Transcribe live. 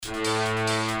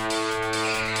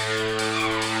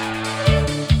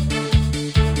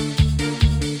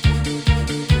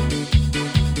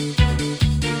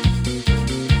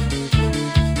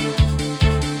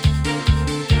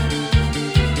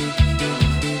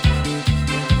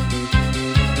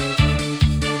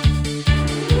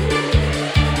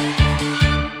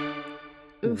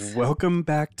Welcome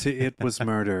back to It Was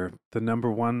Murder, the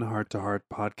 #1 heart-to-heart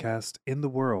podcast in the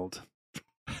world.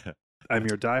 I'm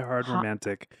your diehard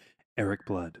romantic, Eric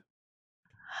Blood.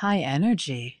 High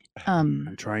energy.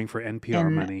 I'm trying for NPR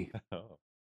and- money.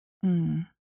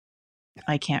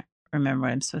 I can't remember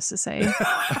what I'm supposed to say.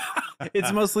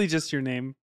 It's mostly just your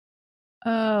name.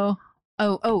 Oh,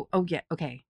 yeah.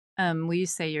 Okay. Will you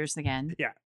say yours again?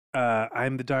 Yeah.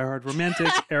 I'm the diehard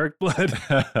romantic, Eric Blood.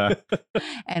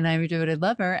 And I'm your devoted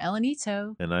lover,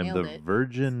 Elenito. And I'm Nailed the it.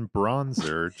 virgin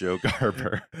bronzer, Joe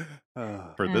Garber,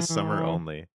 for this summer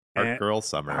only. Hart Girl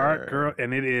summer. Hart Girl,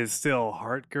 and it is still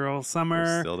Hart Girl summer.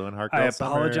 We're still doing Hart Girl I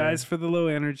summer. apologize for the low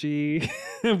energy.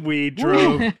 we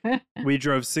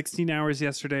drove 16 hours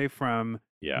yesterday from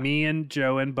me and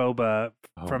Joe and Boba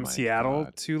from Seattle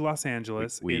to Los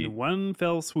Angeles in one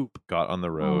fell swoop. Got on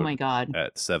the road Oh my God.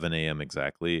 at 7 a.m.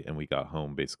 exactly, and we got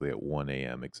home basically at 1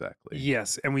 a.m. exactly.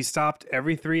 Yes, and we stopped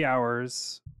every 3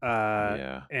 hours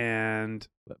and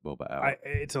let Boba out.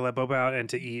 To let Boba out and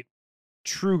to eat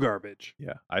true garbage.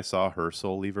 Yeah, I saw her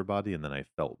soul leave her body, and then I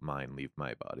felt mine leave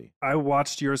my body. I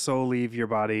watched your soul leave your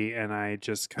body, and I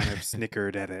just kind of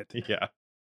snickered at it. Yeah.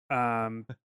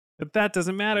 But that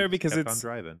doesn't matter because it's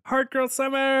driving. Hart Girl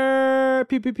summer.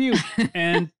 Pew pew pew.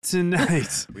 And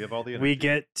tonight we have all the energy. We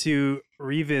get to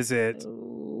revisit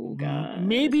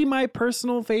maybe my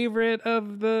personal favorite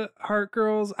of the Hart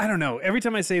Girls. I don't know. Every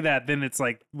time I say that, then it's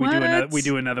like we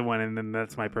do another one, and then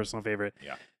that's my personal favorite.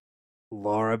 Yeah.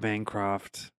 Laura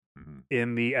Bancroft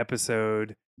in the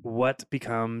episode What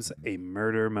Becomes a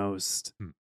Murder Most.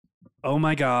 Oh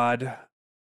my God.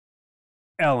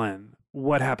 Ellen,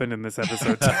 what happened in this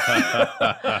episode?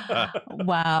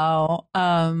 Wow.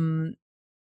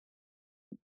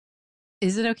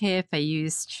 Is it okay if I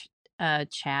use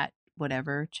chat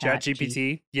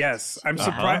GPT? Yes. I'm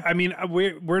surprised. I mean,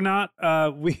 we're not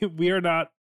we are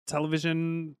not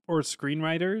television or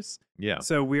screenwriters. Yeah.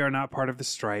 So we are not part of the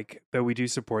strike, though we do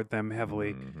support them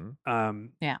heavily.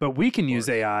 Yeah. But we can use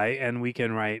AI and we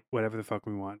can write whatever the fuck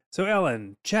we want. So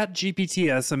Ellen, chat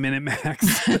GPT us a minute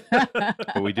max.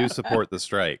 But we do support the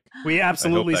strike. We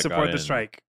absolutely support the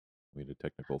strike. We had a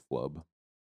technical flub.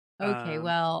 Okay,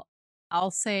 well,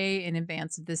 I'll say in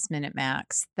advance of this minute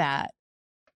max that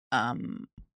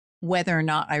whether or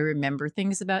not I remember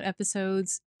things about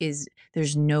episodes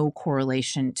there's no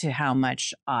correlation to how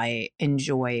much I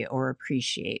enjoy or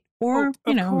appreciate or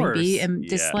maybe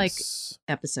dislike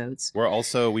episodes. We're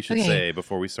also, we should say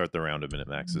before we start the round of minute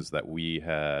maxes that we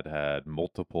had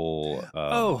multiple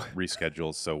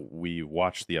reschedules, so we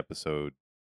watched the episode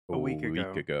a week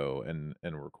ago and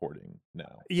we're recording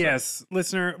now. Yes,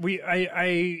 listener, if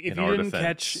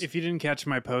you didn't catch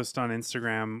my post on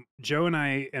Instagram, Joe and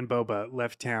I and Boba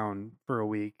left town for a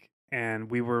week,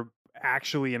 and we were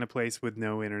actually in a place with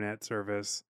no internet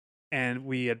service, and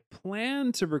we had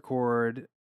planned to record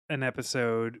an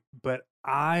episode, but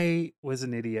I was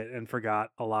an idiot and forgot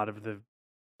a lot of the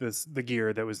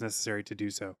gear that was necessary to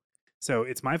do so. So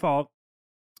it's my fault,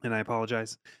 and I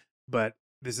apologize, but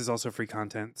this is also free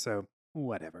content, so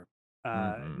whatever.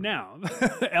 Now,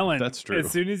 Ellen, that's true.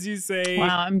 As soon as you say,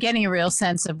 wow, I'm getting a real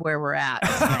sense of where we're at.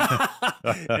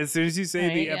 As soon as you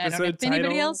say the episode I don't know if title,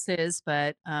 anybody else is,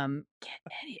 but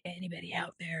anybody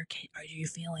out there, are you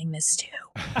feeling this too?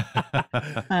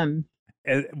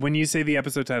 When you say the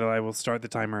episode title, I will start the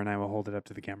timer and I will hold it up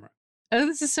to the camera. Oh,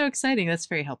 this is so exciting! That's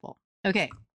very helpful. Okay,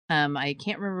 I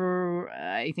can't remember.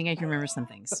 I think I can remember some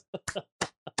things.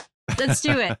 Let's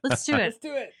do it. Let's do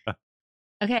it.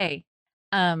 Okay.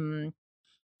 I'm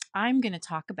going to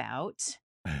talk about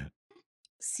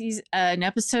an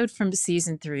episode from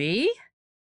season 3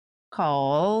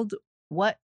 called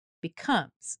What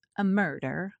Becomes a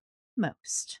Murder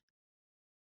Most.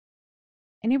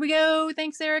 And here we go.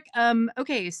 Thanks, Eric.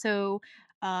 Okay, so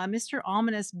Mr.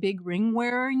 Ominous big ring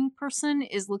wearing person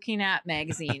is looking at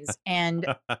magazines. And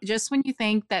just when you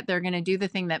think that they're going to do the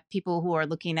thing that people who are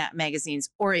looking at magazines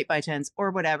or 8x10s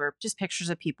or whatever, just pictures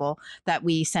of people that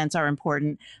we sense are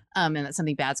important and that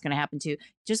something bad's going to happen to,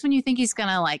 just when you think he's going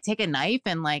to like take a knife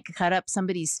and like cut up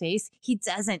somebody's face, he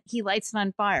doesn't. He lights it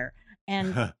on fire.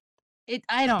 And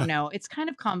I don't know. It's kind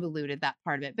of convoluted, that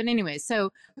part of it. But anyway,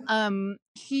 so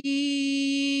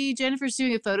Jennifer's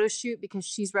doing a photo shoot because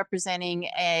she's representing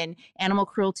an animal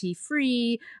cruelty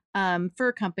free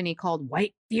fur company called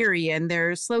White Fury, and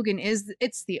their slogan is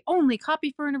 "It's the only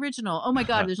copy for an original." Oh my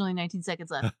God, there's only 19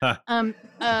 seconds left.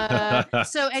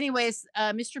 So anyways,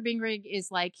 Mr. Bingrig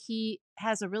is like, he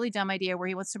has a really dumb idea where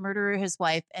he wants to murder his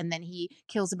wife, and then he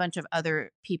kills a bunch of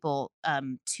other people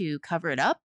to cover it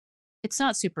up. It's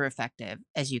not super effective,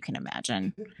 as you can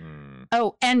imagine.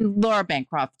 Oh, and Laura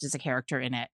Bancroft is a character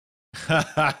in it.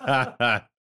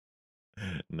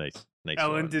 Nice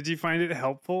Ellen, one. did you find it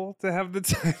helpful to have the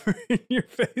timer in your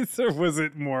face, or was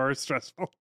it more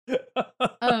stressful?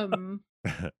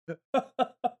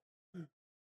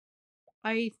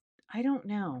 I don't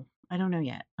know. I don't know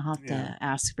yet. I'll have to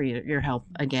ask for your help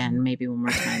again, maybe one more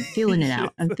time. Feeling it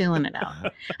out. I'm feeling it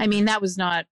out. I mean, that was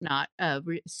not a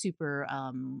super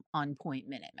on point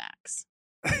minute, Max.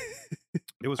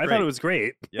 It was. I thought it was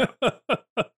great. Yeah.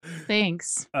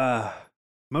 Thanks.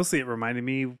 Mostly, it reminded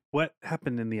me what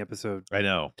happened in the episode. I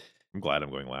know. I'm glad I'm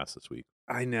going last this week.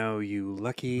 I know, you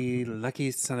lucky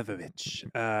son of a bitch.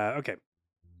 Okay.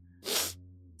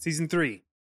 Season 3.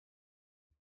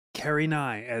 Carrie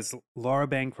Nye as Laura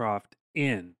Bancroft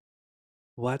in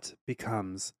What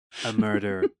Becomes a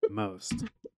Murder Most.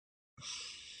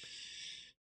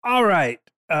 All right.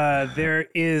 There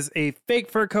is a fake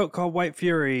fur coat called White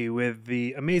Fury with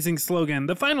the amazing slogan,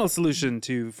 "The final solution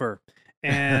to fur."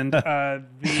 And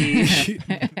the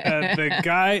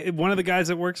guy, one of the guys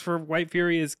that works for White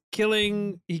Fury,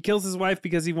 he kills his wife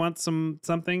because he wants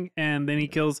something, and then he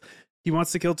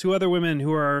wants to kill 2 other women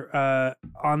who are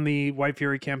on the White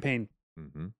Fury campaign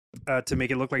to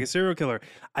make it look like a serial killer.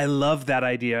 I love that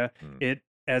idea. It,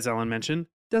 as Ellen mentioned,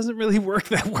 doesn't really work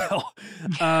that well.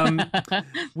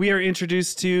 We are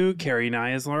introduced to Carrie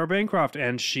Nye as Laura Bancroft,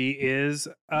 and she is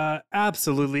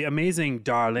absolutely amazing,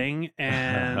 darling.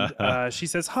 And she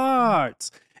says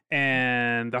hearts,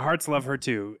 and the hearts love her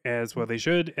too, as well they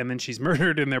should. And then she's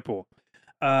murdered in their pool.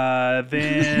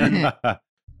 Then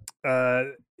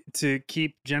to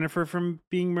keep Jennifer from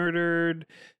being murdered,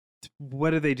 what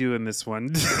do they do in this one?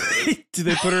 Do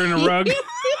they put her in a rug?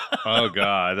 Oh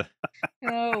God.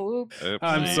 Oh,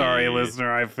 I'm sorry,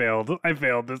 listener. I failed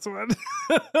this one.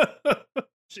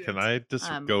 Can I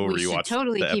just go we rewatch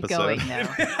totally the keep episode? going, though.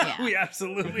 Yeah. We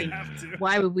absolutely have to.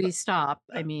 Why would we stop?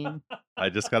 I mean, I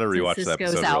just got to rewatch since the this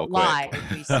episode goes out real live,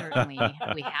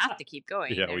 quick. we have to keep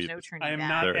going. Yeah, There's no turning I am back.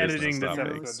 not There is no editing this stopping.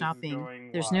 episode. This is stopping.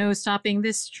 going There's live. no stopping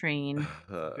this train.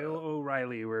 Bill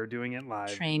O'Reilly, we're doing it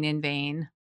live. Train in vain.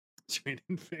 Train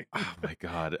in vain. Oh my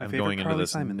God. My I'm favorite going into Carly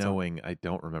this Simon song. knowing I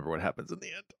don't remember what happens in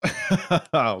the end.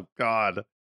 Oh God.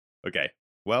 Okay.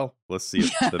 Well, let's see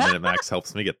if the Minute Max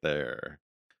helps me get there.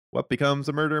 What becomes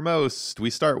a murder most? We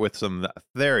start with some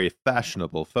very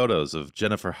fashionable photos of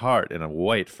Jennifer Hart in a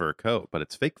white fur coat, but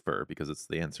it's fake fur because it's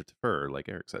the answer to fur, like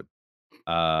Eric said.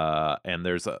 And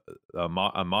there's a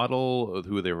model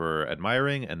who they were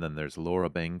admiring, and then there's Laura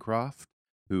Bancroft,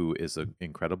 who is an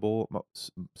incredible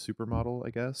supermodel, I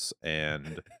guess.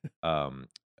 And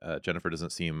Jennifer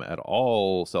doesn't seem at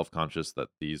all self-conscious that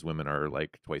these women are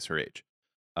like twice her age.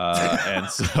 And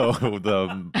so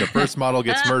the first model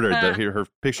gets murdered. Her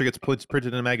picture gets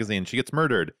printed in a magazine. She gets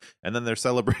murdered, and then they're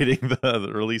celebrating the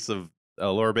release of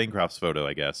Laura Bancroft's photo,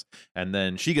 I guess. And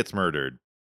then she gets murdered.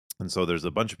 And so there's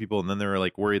a bunch of people, and then they were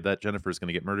like worried that Jennifer's going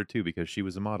to get murdered too because she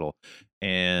was a model.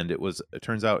 And it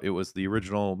turns out it was the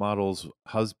original model's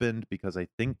husband, because I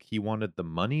think he wanted the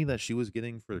money that she was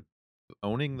getting for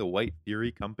owning the White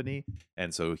Fury company,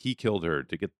 and so he killed her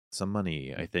to get some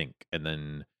money, I think. And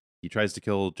then he tries to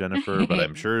kill Jennifer, but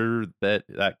I'm sure that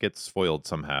gets foiled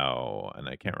somehow, and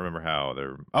I can't remember how.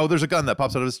 There's a gun that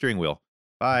pops out of the steering wheel.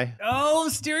 Bye. Oh,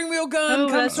 steering wheel gun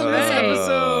comes that's from this right.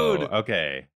 episode.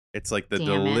 Okay. It's like the Damn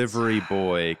delivery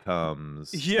boy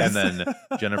comes, Yes. and then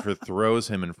Jennifer throws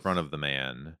him in front of the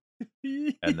man,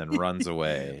 and then runs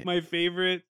away. My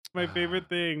favorite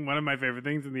thing, one of my favorite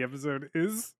things in the episode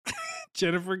is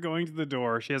Jennifer going to the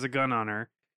door. She has a gun on her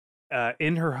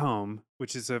in her home,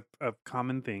 which is a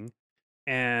common thing.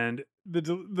 And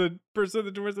the person at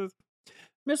the door says,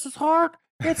 "Mrs. Hart,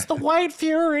 it's the White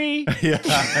Fury."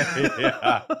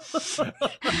 Yeah.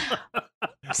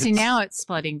 See, now it's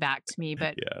flooding back to me,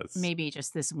 but Yes. maybe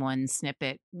just this one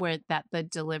snippet where the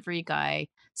delivery guy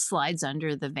slides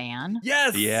under the van.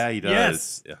 Yes. Yeah, he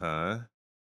does. Yes.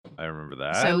 I remember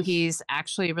that. So he's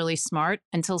actually really smart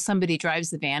until somebody drives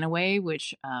the van away,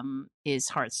 which is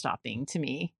heart-stopping to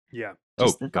me. Yeah.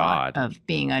 Just the God. thought of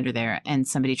being under there and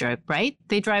somebody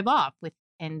they drive off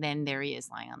and then there he is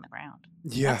lying on the ground.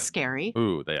 Yeah. That's scary.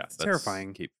 Ooh, that's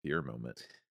terrifying. Cape Fear moment.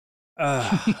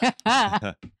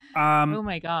 Oh Um,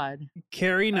 my God.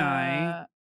 Carrie Nye,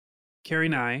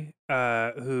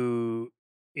 who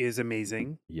is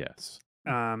amazing, Yes.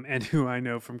 and who I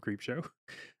know from Creepshow.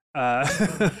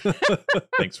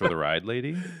 Thanks for the ride,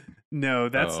 lady. No,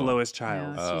 that's Oh. Lois No,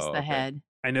 Child. she's Oh, the okay. head.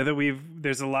 I know that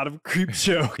there's a lot of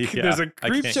Creepshow. Yeah, There's a I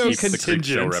can't Creepshow keep the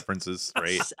contingent. Creepshow references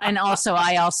straight. And also,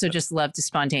 I also just love to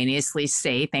spontaneously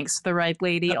say thanks to the right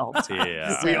lady all the time.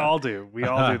 Yeah. We So, all do. We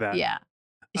all do that. yeah.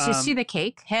 Is she the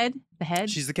cake head? The head?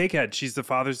 She's the cake head. She's the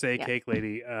Father's Day Yeah. cake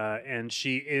lady, and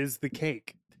she is the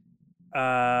cake.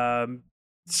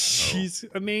 She's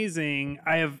amazing.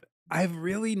 I've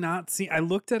really not seen. I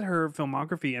looked at her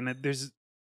filmography, and there's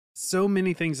so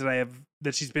many things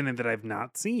that she's been in that I've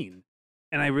not seen,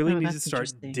 and I really need to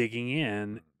start digging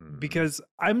in because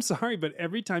I'm sorry, but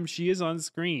every time she is on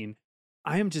screen,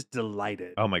 I am just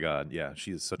delighted. Oh my God, yeah,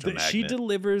 she is such a magnet. She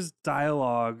delivers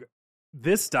dialogue.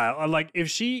 This style, like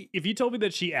if you told me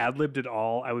that she ad-libbed it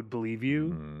all, I would believe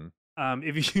you.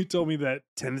 If you told me that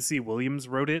Tennessee Williams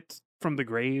wrote it from the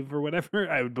grave or whatever,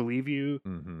 I would believe you.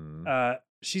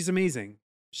 She's amazing.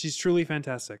 She's truly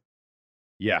fantastic.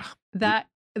 Yeah. That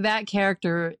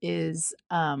character is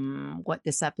what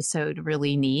this episode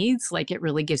really needs. Like, it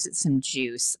really gives it some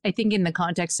juice. I think in the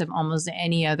context of almost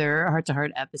any other Heart to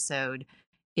Heart episode,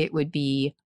 it would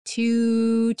be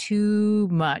too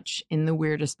much in the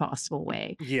weirdest possible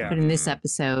way. Yeah. But in this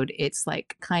episode, it's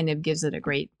like kind of gives it a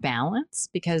great balance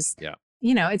because,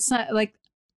 it's not like,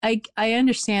 I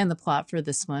understand the plot for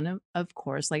this one, of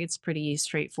course. Like, it's pretty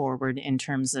straightforward in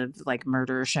terms of like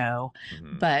murder show,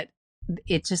 but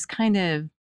it just kind of,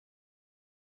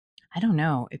 I don't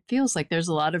know. It feels like there's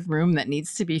a lot of room that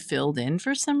needs to be filled in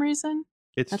for some reason.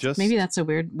 Maybe that's a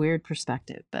weird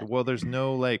perspective, but there's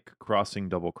no like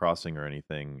double crossing or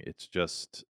anything. It's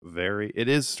just it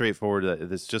is straightforward.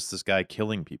 It's just this guy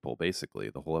killing people basically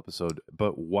the whole episode.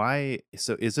 But why?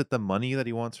 So is it the money that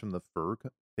he wants from the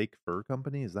fake fur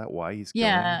company? Is that why he's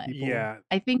killing people? Yeah.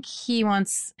 I think he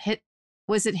wants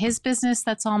was it his business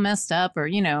that's all messed up, or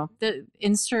the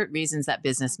insert reasons that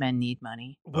businessmen need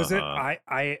money? Was it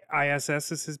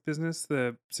ISS is his business,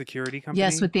 the security company?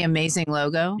 Yes, with the amazing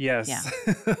logo. Yes.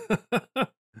 Yeah.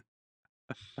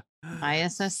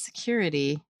 ISS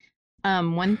Security.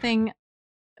 One thing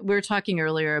we were talking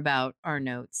earlier about our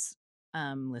notes,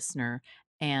 listener,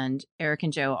 and Eric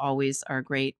and Joe always are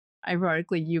great.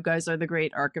 Ironically, you guys are the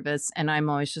great archivists, and I'm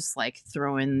always just like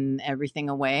throwing everything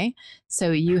away.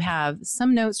 So you have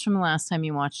some notes from the last time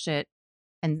you watched it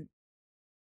and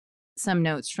some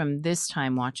notes from this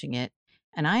time watching it.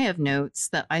 And I have notes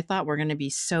that I thought were going to be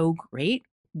so great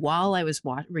while I was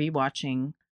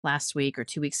rewatching last week or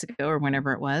 2 weeks ago or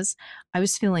whenever it was. I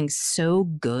was feeling so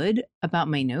good about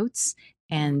my notes.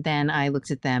 And then I looked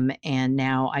at them, and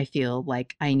now I feel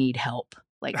like I need help.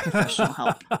 Like professional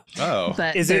help. Oh,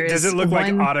 but does it look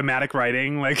like automatic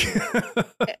writing? Like,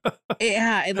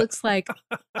 yeah, it looks like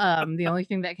the only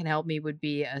thing that can help me would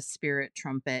be a spirit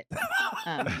trumpet.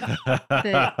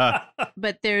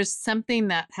 But there's something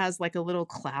that has like a little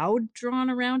cloud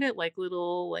drawn around it, like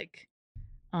little like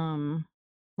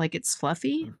it's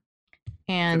fluffy.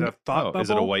 And is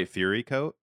it a White Fury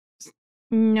coat?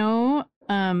 No,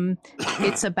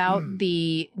 it's about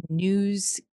the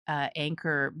news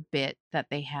anchor bit that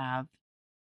they have.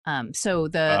 So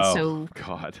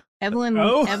God,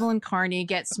 Evelyn Carney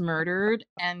gets murdered,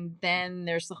 and then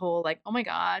there's the whole like, oh my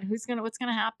God, what's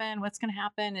gonna happen? What's gonna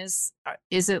happen? Is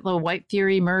it the White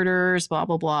Fury murders? Blah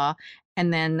blah blah.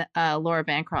 And then Laura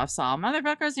Bancroft saw,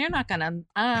 motherfuckers, you're not gonna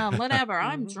whatever.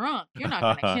 I'm drunk. You're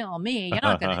not gonna kill me. You're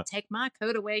not gonna take my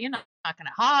coat away. You're not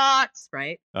gonna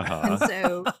right? And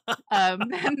so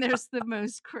then there's the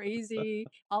most crazy.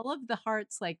 All of the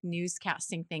Hart's like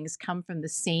newscasting things come from the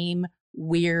same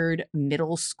weird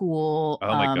middle school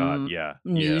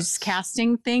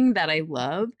newscasting thing that I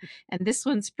love, and this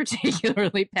one's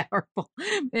particularly powerful,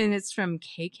 and it's from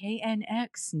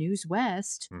KKNX News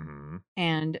West,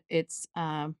 and it's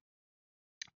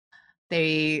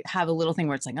they have a little thing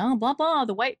where it's like, oh blah blah,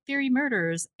 the White Fury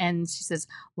murders, and she says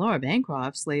Laura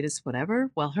Bancroft's latest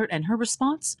whatever, her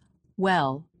response,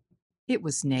 well, it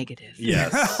was negative.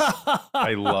 Yes.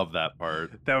 I love that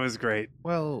part. That was great.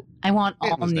 Well, I want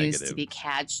all news negative to be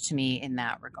cadged to me in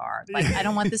that regard. Like, I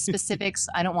don't want the specifics.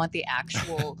 I don't want the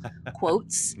actual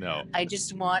quotes. No. I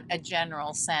just want a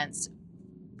general sense.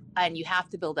 And you have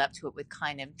to build up to it with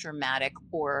kind of dramatic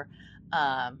or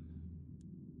kind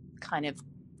of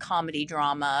comedy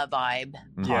drama vibe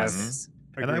pauses.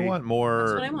 And I want more.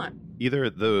 That's what I want. Either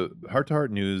the Heart to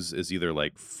Heart news is either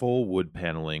like full wood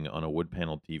paneling on a wood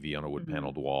paneled TV on a wood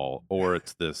paneled wall, or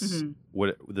it's this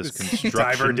this construction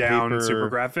diver down paper super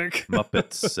graphic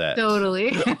Muppet set.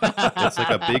 Totally. It's like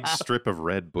a big strip of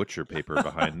red butcher paper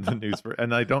behind the news.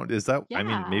 And I don't. Is that? Yeah. I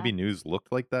mean, maybe news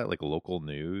looked like that, like local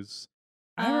news.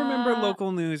 I remember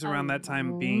local news around that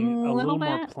time being a little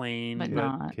more plain, but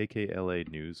not. KKLA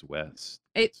News West.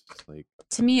 It's like,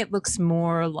 to me, it looks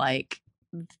more like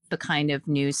the kind of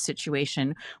news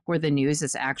situation where the news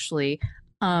is actually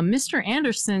Mr.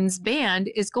 Anderson's band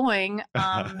is going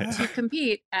to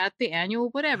compete at the annual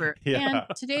whatever. Yeah.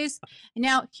 And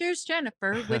now here's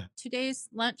Jennifer with today's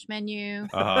lunch menu.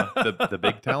 The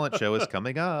big talent show is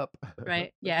coming up.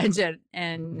 Right. Yeah.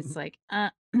 And it's like,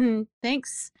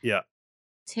 thanks. Yeah.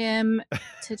 Tim,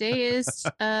 today is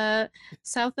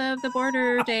south of the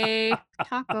border day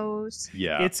tacos.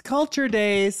 Yeah. It's culture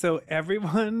day, so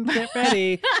everyone get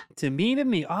ready to meet in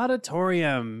the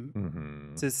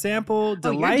auditorium to sample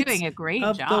delights you're doing a great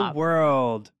of job. the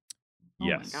world.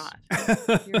 Yes. Oh my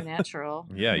God. You're natural.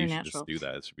 Yeah, You're you should natural. just do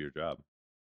that. It should be your job.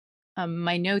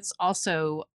 My notes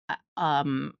also,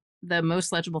 the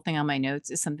most legible thing on my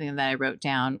notes is something that I wrote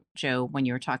down, Joe, when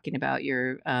you were talking about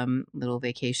your little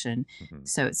vacation.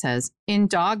 So it says, in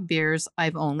dog beers,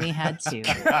 I've only had 2.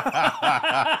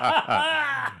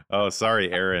 Oh,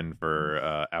 sorry, Aaron,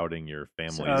 for outing your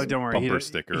family's don't worry. bumper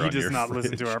sticker on your He does not fridge.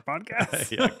 listen to our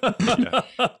podcast.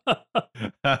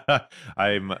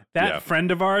 That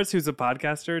friend of ours who's a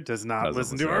podcaster does not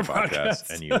listen to our podcast.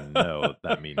 And you know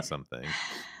that means something.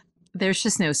 There's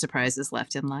just no surprises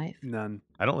left in life. None.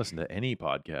 I don't listen to any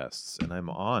podcasts, and I'm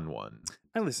on one.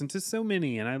 I listen to so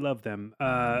many, and I love them.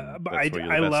 But That's where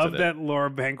you're I the best love at that Laura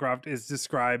Bancroft is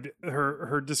described.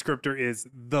 Her descriptor is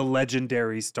the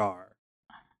legendary star.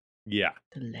 Yeah.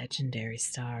 The legendary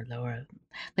star, Laura.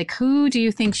 Like, who do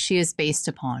you think she is based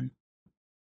upon?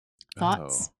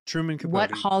 Thoughts? Truman Capote.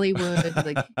 What Hollywood?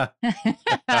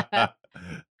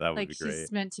 That would be great.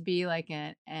 She's meant to be like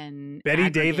an Betty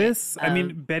Davis. I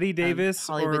mean, Betty Davis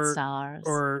Hollywood stars,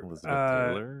 or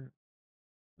Elizabeth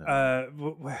Taylor.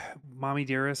 Mommy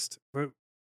Dearest.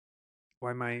 Why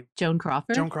am I Joan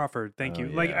Crawford? Joan Crawford. Thank you.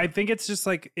 Yeah. Like, I think it's just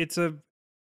like it's a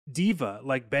diva,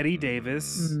 like Betty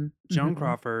Davis, Joan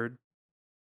Crawford.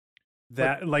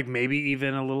 That like maybe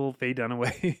even a little Faye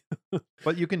Dunaway.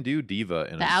 But you can do diva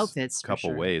in a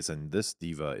couple ways, and this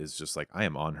diva is just like, I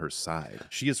am on her side.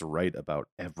 She is right about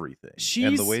everything. And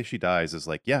She's- the way she dies is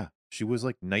like, yeah, she was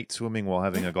like night swimming while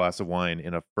having a glass of wine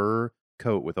in a fur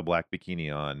coat with a black bikini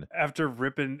on.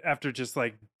 After just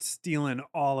like stealing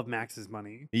all of Max's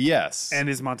money. Yes. And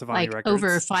his Montavani like records.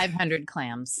 over 500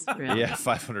 clams. Really. Yeah,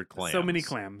 500 clams. So many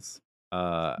clams.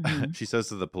 She says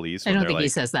to the police, I when don't they're think like, he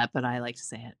says that, but I like to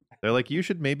say it. they're like, you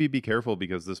should maybe be careful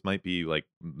because this might be like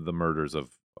the murders of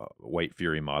White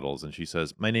Fury models. And she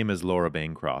says, my name is Laura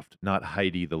Bancroft, not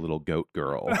Heidi the little goat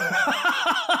girl.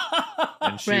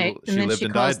 And she lived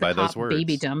and died by those words.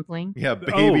 Baby dumpling. Yeah,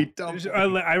 baby dumpling.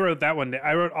 I wrote that one day.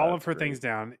 I wrote all of her things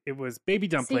down. It was baby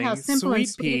dumpling, See how simple and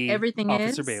sweet pea, everything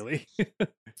Officer is? Bailey.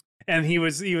 And he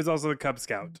was also a Cub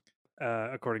Scout,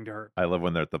 according to her. I love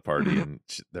when they're at the party and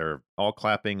they're all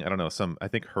clapping. I don't know, I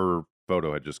think her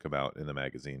photo had just come out in the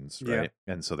magazines, right?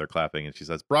 Yeah. And so they're clapping and she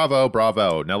says, bravo,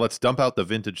 bravo. Now let's dump out the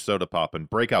vintage soda pop and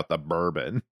break out the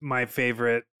bourbon. My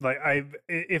favorite, like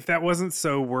if that wasn't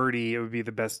so wordy, it would be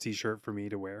the best t-shirt for me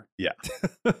to wear. Yeah.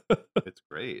 It's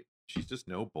great. She's just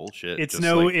no bullshit. It's just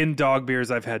no like, in dog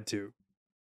beers I've had too.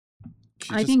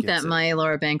 I think that my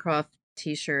Laura Bancroft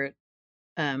t-shirt,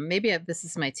 maybe this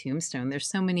is my tombstone. There's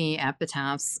so many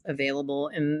epitaphs available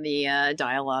in the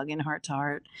dialogue in Heart to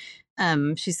Heart.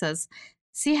 She says,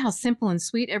 see how simple and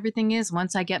sweet everything is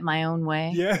once I get my own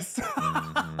way. Yes.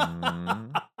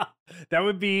 That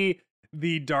would be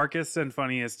the darkest and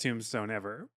funniest tombstone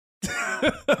ever.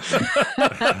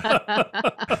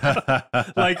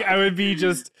 Like I would be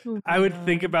just, I would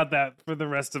think about that for the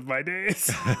rest of my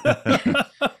days.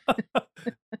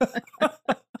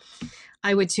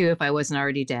 I would too if I wasn't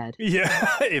already dead.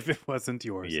 Yeah, if it wasn't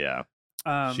yours. Yeah.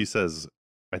 She says,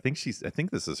 I think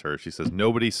this is her. She says,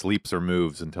 nobody sleeps or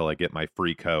moves until I get my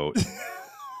free coat.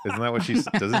 Isn't that what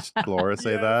doesn't Laura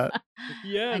say that?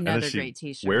 Yeah. Another great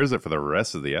t-shirt. Wears it for the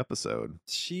rest of the episode.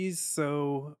 She's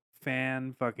so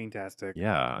fan-fucking-tastic.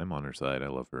 Yeah, I'm on her side. I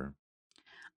love her.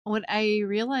 What I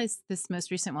realized this most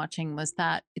recent watching was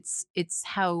that it's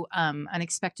how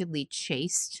unexpectedly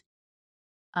chaste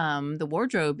the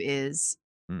wardrobe is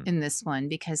in this one,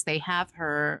 because they have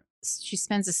her. She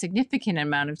spends a significant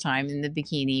amount of time in the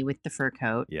bikini with the fur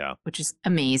coat, which is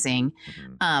amazing.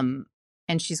 And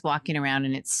she's walking around,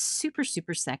 and it's super,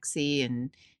 super sexy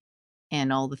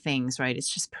and all the things, right?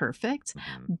 It's just perfect.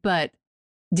 But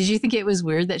did you think it was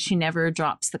weird that she never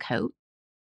drops the coat?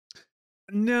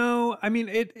 No, I mean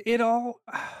it all.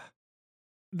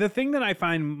 The thing that I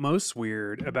find most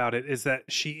weird about it is that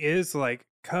she is like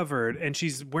covered, and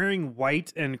she's wearing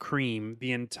white and cream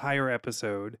the entire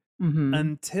episode.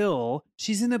 Until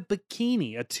she's in a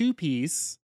bikini, a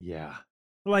 2-piece. Yeah.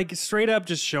 Like straight up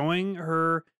just showing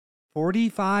her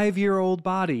 45-year-old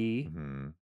body.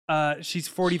 She's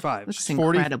 45. Looks She's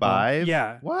incredible. 45?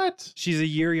 Yeah. What? She's a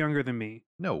year younger than me.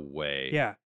 No way.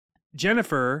 Yeah.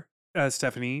 Jennifer,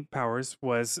 Stephanie Powers,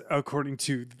 was, according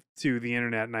to the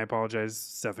internet, and I apologize,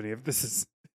 Stephanie, if this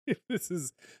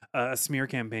is a smear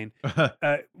campaign,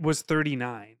 was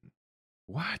 39.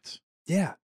 What?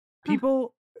 Yeah.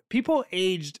 People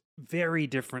aged very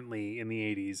differently in the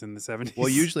 80s and the 70s. Well,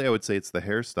 usually I would say it's the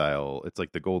hairstyle. It's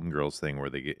like the Golden Girls thing where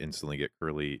they instantly get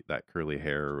curly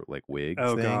hair like wig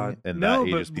thing. God. And that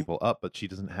ages people up, but she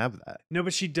doesn't have that. No,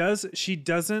 but she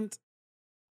hasn't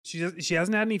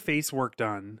had any face work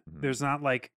done. Mm-hmm. There's not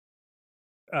like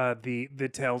the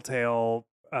telltale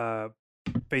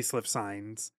facelift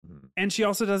signs. Mm-hmm. And she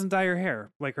also doesn't dye her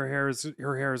hair. Like her hair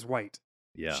is white.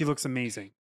 Yeah. She looks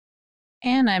amazing.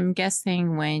 And I'm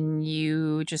guessing when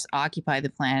you just occupy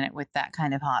the planet with that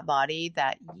kind of hot body,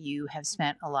 that you have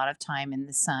spent a lot of time in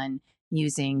the sun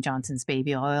using Johnson's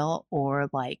baby oil or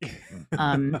like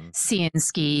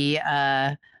Ski,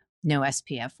 no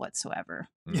SPF whatsoever.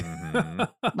 Mm-hmm.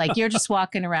 Like you're just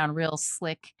walking around real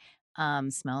slick,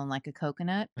 smelling like a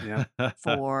coconut. Yeah.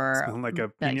 For smelling like a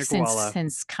pina koala.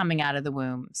 Since coming out of the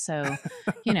womb. So,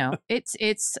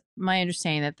 it's my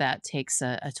understanding that takes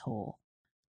a toll.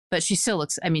 But she still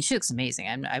looks, she looks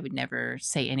amazing. I would never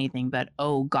say anything but,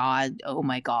 oh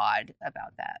my God,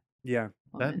 about that. Yeah.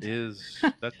 woman.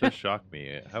 That does shock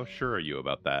me. How sure are you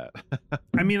about that?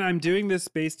 I'm doing this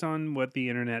based on what the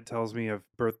internet tells me of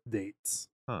birth dates.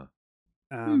 Huh.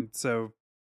 So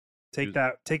take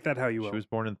that how you will. She was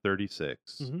born in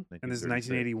 36. Mm-hmm. And this is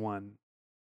 1981.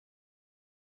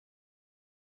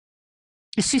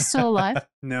 Is she still alive?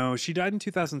 No, she died in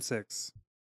 2006.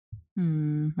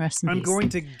 Rest in I'm peace. going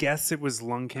to guess it was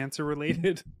lung cancer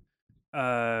related.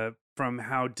 From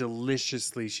how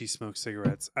deliciously she smokes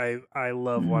cigarettes. I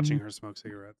love watching her smoke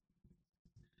cigarettes.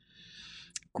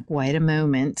 Quite a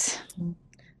moment.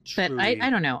 Truly. But I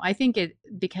don't know. I think it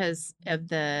because of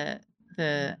the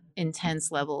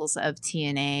intense levels of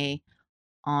TNA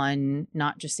on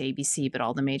not just ABC but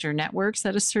all the major networks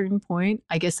at a certain point.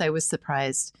 I guess I was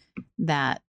surprised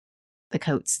that the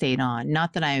coat stayed on.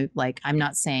 Not that I'm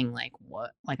not saying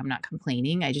I'm not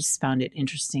complaining. I just found it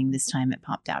interesting this time it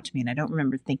popped out to me and I don't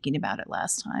remember thinking about it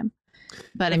last time.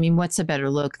 But what's a better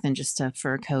look than just a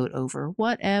fur coat over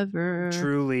whatever?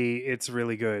 Truly, it's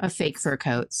really good. A fake fur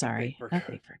coat, sorry. A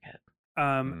fake fur coat.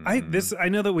 I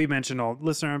know that we mentioned all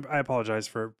listener, I apologize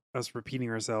for us repeating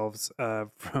ourselves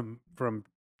from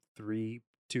 3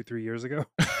 years ago.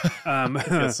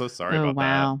 I'm so sorry about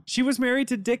that. She was married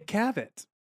to Dick Cavett.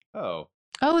 Oh,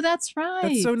 that's right.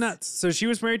 That's so nuts. So she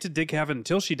was married to Dick Cavett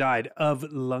until she died of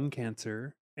lung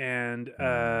cancer. And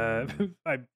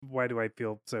why do I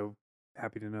feel so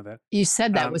happy to know that? You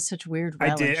said that with such weird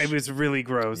relish. I did. It was really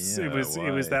gross. Yeah, it was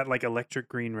why? that like electric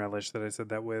green relish that I said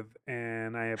that with,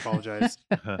 and I apologize.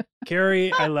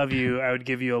 Carrie, I love you. I would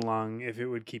give you a lung if it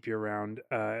would keep you around,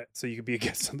 so you could be a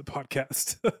guest on the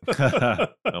podcast.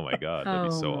 Oh my God,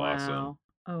 that'd be so awesome.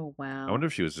 Oh wow. I wonder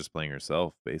if she was just playing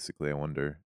herself. Basically, I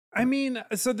wonder.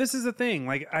 So this is the thing.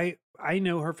 Like I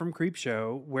know her from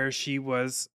Creepshow, where she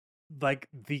was like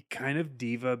the kind of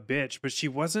diva bitch, but she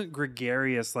wasn't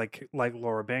gregarious like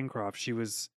Laura Bancroft. She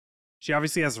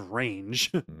obviously has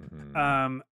range.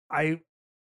 Mm-hmm.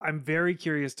 I'm very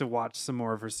curious to watch some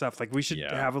more of her stuff. Like we should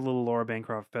have a little Laura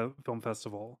Bancroft film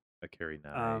festival. A Carrie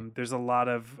Nye. There's a lot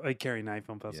of Carrie Nye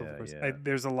film festival. Yeah, of course. yeah.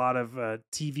 There's a lot of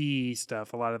TV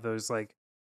stuff. A lot of those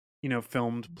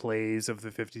filmed plays of the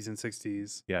 50s and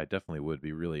 60s. Yeah, it definitely would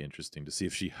be really interesting to see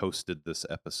if she hosted this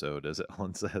episode, as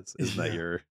Ellen says. Isn't that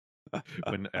your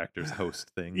when actors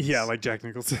host things? Yeah, like Jack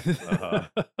Nicholson. I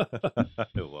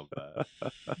love that.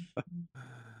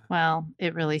 Well,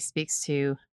 it really speaks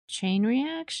to chain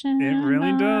reaction. It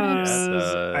really does.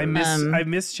 Yeah, it does. I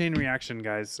miss chain reaction,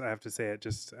 guys. I have to say it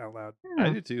just out loud. I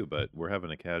do too, but we're having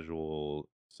a casual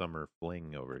summer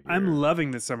fling over here. I'm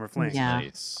loving the summer fling. Yeah.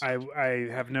 Nice. I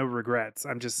have no regrets.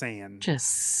 I'm just saying.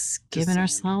 Just giving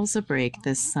ourselves a break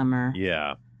this summer.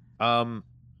 Yeah.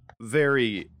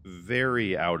 Very,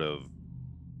 very out of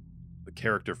the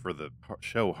character for the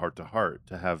show Heart to Heart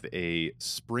to have a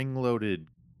spring-loaded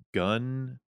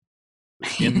gun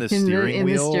in the steering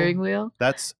wheel. The steering wheel.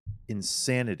 That's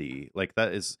insanity. Like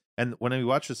that is, and when we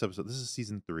watch this episode, this is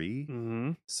season 3.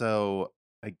 Mm-hmm. So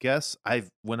I guess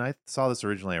when I saw this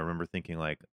originally, I remember thinking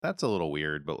like, that's a little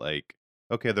weird, but like,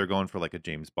 okay, they're going for like a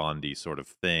James Bondy sort of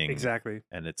thing. Exactly.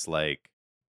 And it's like,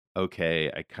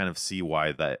 okay, I kind of see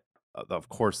why that, of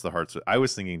course the Harts, I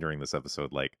was thinking during this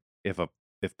episode, like if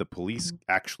the police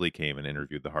actually came and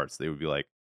interviewed the Harts, they would be like,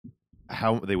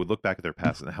 how they would look back at their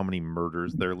past and how many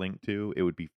murders they're linked to. It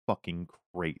would be fucking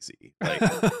crazy. Like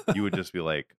you would just be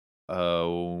like,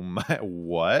 oh my,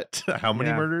 what? How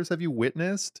many murders have you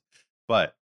witnessed?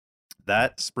 But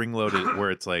that spring-loaded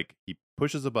where it's like he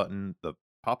pushes a button, the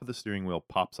top of the steering wheel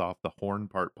pops off, the horn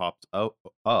part pops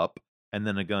up, and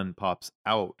then a gun pops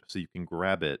out so you can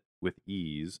grab it with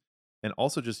ease. And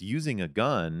also just using a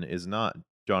gun is not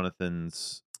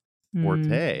Jonathan's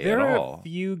forte there at are all. a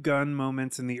few gun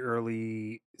moments in the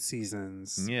early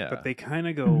seasons, but they kind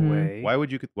of go Mm-hmm. away. Why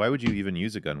would you even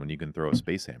use a gun when you can throw a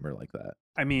space hammer like that?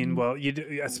 I mean, well,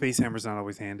 a space hammer's not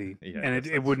always handy, and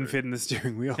it wouldn't fit in the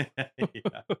steering wheel.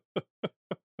 The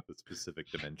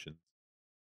specific dimensions.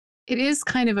 It is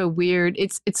kind of a weird,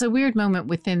 it's a weird moment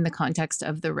within the context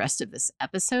of the rest of this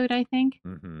episode, I think,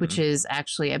 which is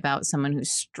actually about someone who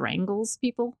strangles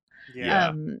people.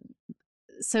 Yeah.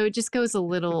 So it just goes a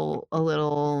little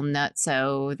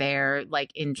nutso there,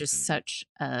 like in just such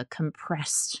a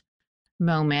compressed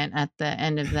moment at the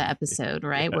end of the episode,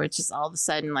 right? Yes. Where it's just all of a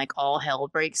sudden like all hell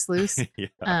breaks loose. So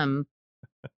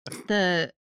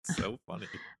funny.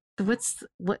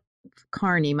 What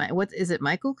Carney? What is it?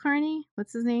 Michael Carney?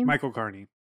 What's his name? Michael Carney.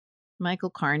 Michael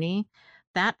Carney.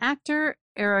 That actor,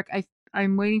 Eric.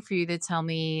 I'm waiting for you to tell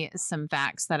me some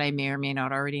facts that I may or may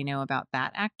not already know about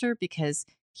that actor, because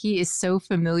he is so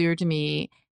familiar to me.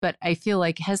 But I feel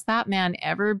like, has that man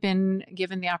ever been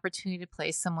given the opportunity to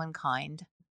play someone kind?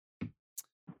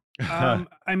 I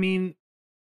mean,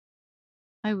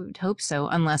 I would hope so,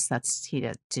 unless he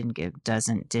didn't give a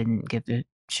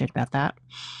shit about that.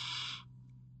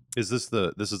 Is this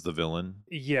the villain?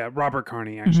 Yeah, Robert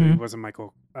Carney actually. It wasn't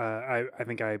Michael. I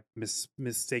think I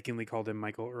mistakenly called him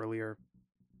Michael earlier.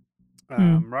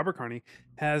 Robert Carney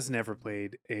has never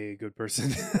played a good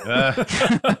person.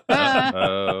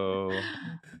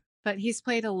 But he's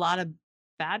played a lot of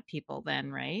bad people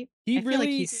then, right? I feel like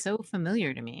he's so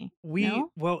familiar to me.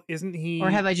 Well, isn't he? Or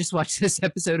have I just watched this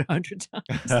episode 100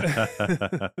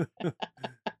 times?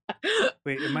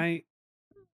 Wait,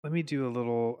 let me do a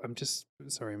little. I'm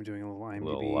doing a little IMDb. A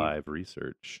little live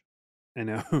research. I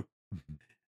know.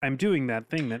 I'm doing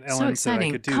that thing that Ellen said I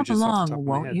could do. Come just along, off the top of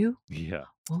my won't head. you? Yeah.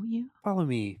 Won't you? Follow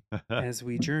me as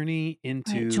we journey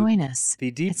into join us. the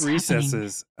deep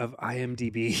recesses of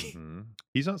IMDb.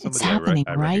 He's not somebody it's happening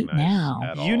I right recognize now.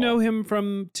 at all. You know him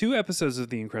from 2 episodes of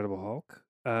The Incredible Hulk.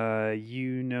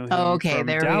 You know him from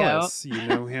there Dallas. we go. You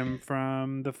know him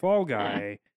from The Fall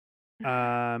Guy.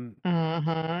 There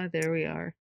we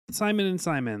are. Simon and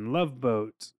Simon, Love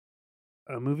Boat,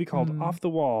 a movie called Off the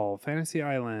Wall, Fantasy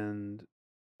Island.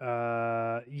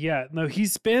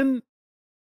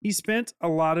 He spent a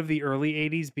lot of the early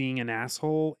 80s being an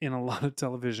asshole in a lot of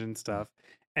television stuff,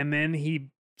 and then he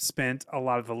spent a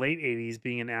lot of the late 80s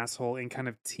being an asshole in kind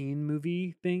of teen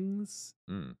movie things.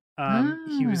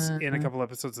 He was in a couple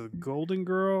episodes of Golden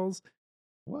Girls.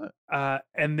 What?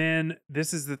 And then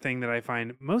this is the thing that I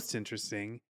find most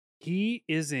interesting. He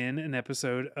is in an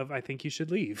episode of I Think You Should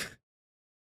Leave.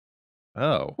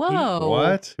 Oh. Whoa.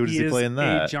 What? Who does he play in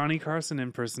that? A Johnny Carson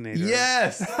impersonator.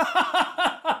 Yes.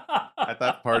 At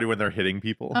that party when they're hitting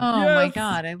people. Oh my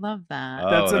God, I love that.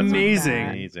 That's amazing.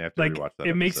 I have to rewatch that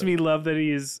it makes episode. me love that he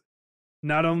is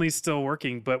not only still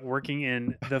working, but working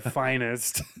in the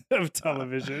finest of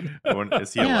television.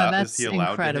 Is he allowed that's to hit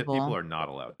incredible. people or not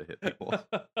allowed to hit people?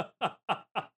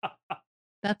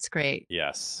 That's great.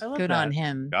 Yes. Good on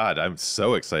him. God, I'm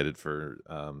so excited for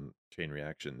Chain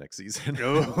Reaction next season.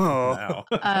 Oh.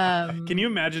 Now. Can you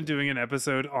imagine doing an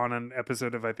episode on an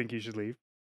episode of I Think You Should Leave?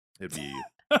 It'd be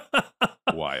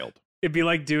wild. It'd be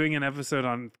like doing an episode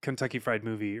on Kentucky Fried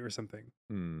Movie or something.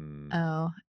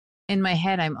 Oh, in my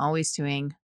head, I'm always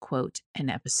doing, quote, an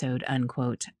episode,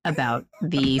 unquote, about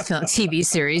the TV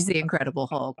series, The Incredible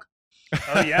Hulk.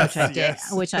 Oh,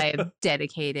 yes. Which I have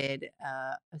dedicated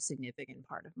a significant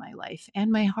part of my life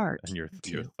and my heart. And your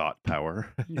thought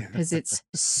power. Because it's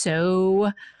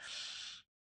so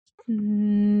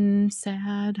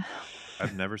sad.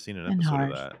 I've never seen an episode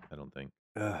of that, I don't think.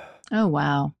 Oh,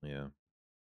 wow. Yeah.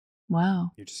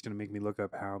 Wow. You're just going to make me look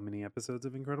up how many episodes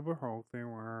of Incredible Hulk there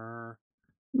were.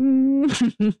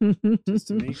 Just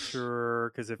to make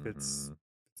sure, because if it's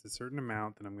a certain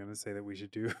amount, then I'm going to say that we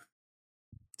should do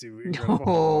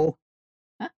Incredible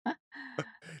Hulk.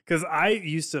 Because I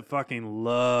used to fucking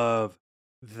love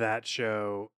that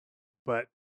show, but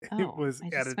it was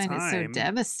at a time. It's so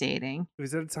devastating. It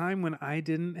was at a time when I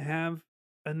didn't have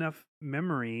enough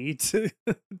memory to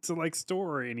like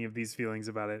store any of these feelings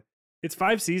about it. It's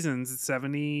 5 seasons. It's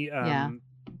 82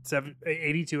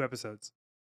 episodes.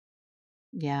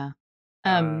 Yeah.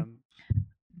 I'd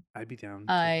be down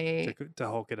to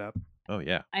Hulk it up. Oh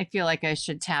yeah. I feel like I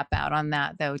should tap out on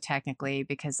that though, technically,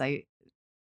 because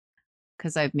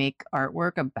because I make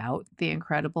artwork about the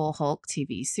Incredible Hulk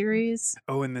TV series.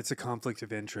 Oh, and it's a conflict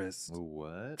of interest.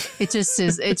 What? It just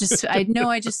is. It just, I know,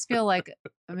 I just feel like,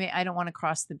 I mean, I don't want to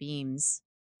cross the beams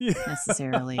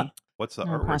necessarily. What's the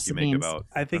artwork you make about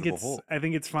Incredible Hulk? I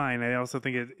think it's fine. I also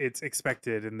think it's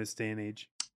expected in this day and age.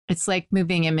 It's like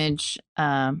moving image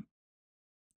and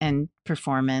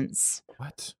performance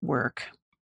work.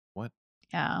 What?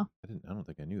 Yeah. I don't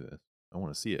think I knew this. I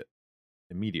want to see it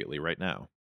immediately right now.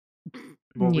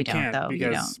 Well, you we don't, can't though.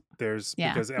 because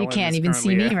because Ellen you can't is even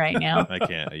see me right now. I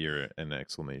can't. You're an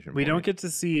exclamation We point. don't get to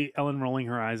see Ellen rolling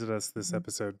her eyes at us this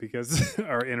episode because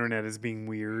our internet is being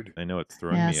weird. I know it's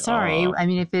throwing me sorry. off. I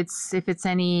mean, if it's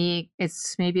any,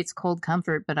 maybe it's cold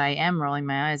comfort, but I am rolling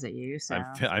my eyes at you. So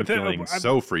I'm feeling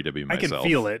so free to be myself. I can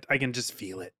feel it. I can just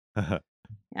feel it.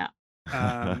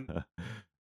 Yeah.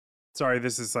 Sorry,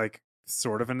 this is like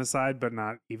sort of an aside, but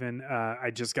not even.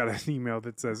 I just got an email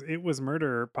that says It Was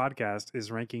Murder podcast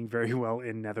is ranking very well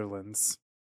in Netherlands.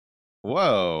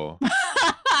 Whoa.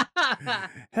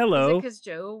 Hello. Because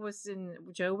Joe,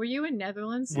 were you in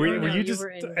Netherlands? Were you just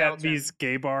at these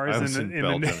gay bars? I was in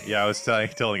Belgium. Yeah, I was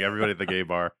telling everybody at the gay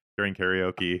bar during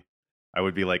karaoke. I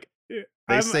would be like,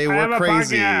 they say we're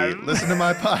crazy. Listen to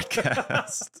my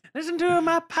podcast. Listen to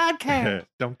my podcast.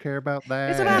 Don't care about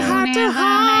that. It's about heart to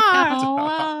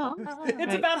heart.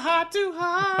 It's about heart to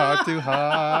heart. Heart to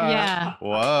heart. Yeah.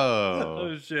 Whoa.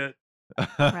 Oh, shit.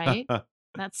 Right?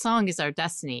 That song is our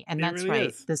destiny. And that's really right.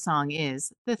 is. The song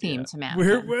is the theme to Matt.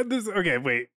 Okay,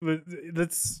 wait.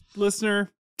 Let's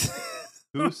listener.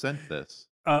 Who sent this?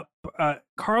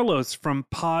 Carlos from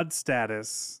Pod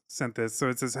Status sent this. So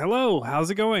it says, "Hello, how's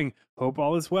it going? Hope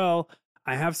all is well.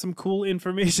 I have some cool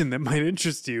information that might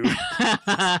interest you.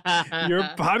 Your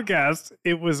podcast,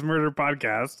 It Was Murder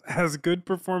Podcast, has good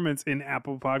performance in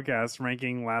Apple Podcasts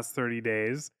ranking last 30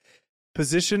 days.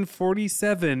 Position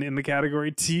 47 in the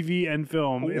category TV and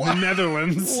film in the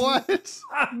Netherlands." What?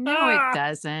 No, it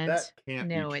doesn't. That can't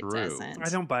be true. It doesn't. I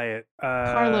don't buy it.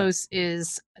 Carlos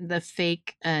is the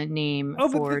fake name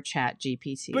for Chat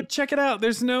GPT. But check it out.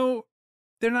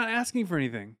 They're not asking for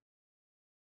anything.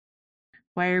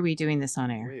 Why are we doing this on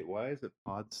air? Wait, why is it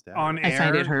Pod Status? On air? I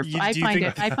find it hurtful. I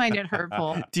find it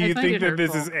hurtful. Do you think that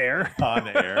this is air? On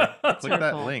air. Click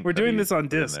that link. We're doing this on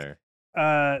disc.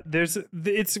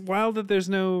 It's wild that there's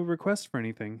no request for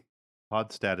anything.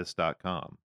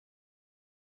 Podstatus.com.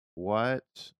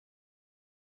 What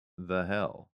the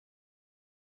hell?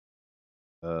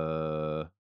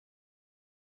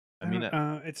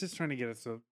 It's just trying to get us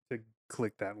to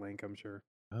click that link, I'm sure.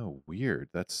 Oh, weird.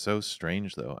 That's so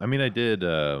strange, though. I mean, I did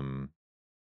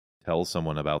tell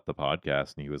someone about the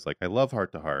podcast, and he was like, I love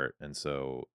Heart to Heart. And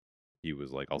so he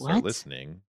was like, I'll start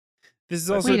listening. This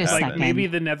is also like maybe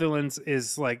the Netherlands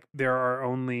is like there are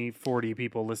only 40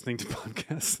 people listening to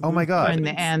podcasts. Oh my god!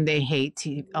 And they hate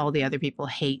all the other people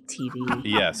hate TV.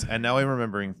 Yes, and now I'm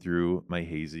remembering through my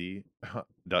hazy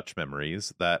Dutch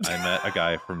memories that I met a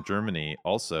guy from Germany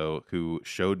also who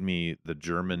showed me the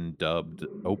German dubbed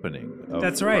opening of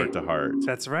Heart to Heart.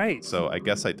 That's right. So I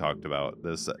guess I talked about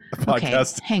this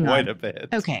podcast quite a bit.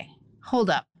 Okay, hold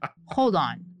up, hold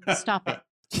on, stop it.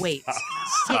 Wait,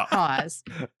 hit pause,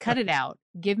 cut it out.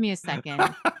 Give me a second.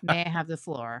 May I have the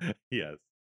floor? Yes,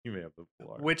 you may have the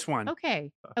floor. Which one?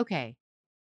 Okay.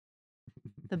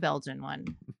 The Belgian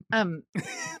one.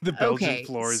 The Belgian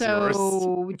floor is yours.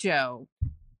 So, Joe.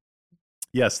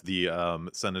 Yes, the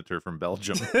senator from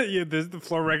Belgium. Yeah, the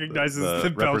floor recognizes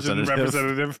the Belgian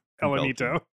representative,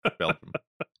 Elenito. Belgium.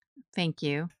 Thank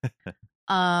you.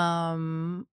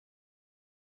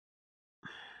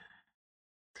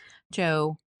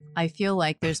 Joe, I feel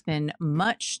like there's been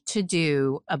much to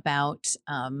do about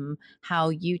how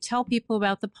you tell people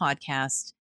about the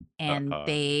podcast and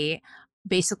they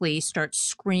basically start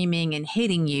screaming and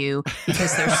hitting you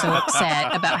because they're so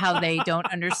upset about how they don't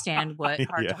understand what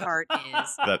Heart to Heart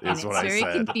is. That is what I said. It's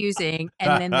very confusing.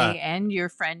 And then they end your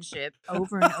friendship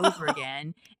over and over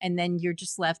again. And then you're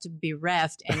just left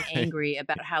bereft and angry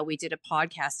about how we did a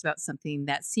podcast about something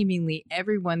that seemingly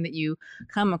everyone that you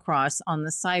come across on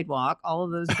the sidewalk, all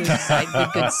of those good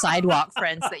sidewalk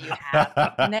friends that you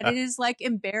have, and that it is like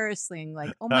embarrassing.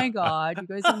 Like, oh my God, you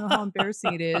guys don't know how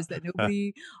embarrassing it is that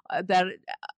nobody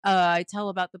I tell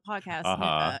about the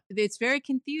podcast. It's very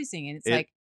confusing, and it's like,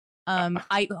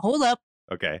 I hold up.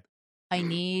 Okay. I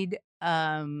need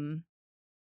you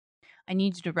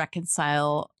to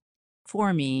reconcile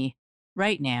for me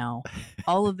right now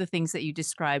all of the things that you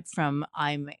described from,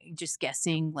 I'm just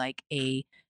guessing, like a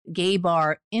gay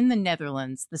bar in the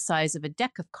Netherlands the size of a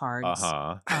deck of cards,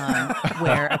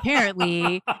 where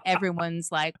apparently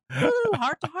everyone's like, "Ooh,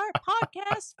 Heart to Heart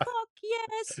podcast, fuck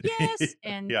yes,"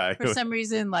 and for some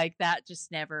reason, like that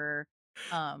just never,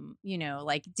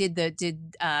 like did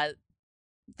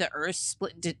the Earth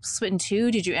split in two?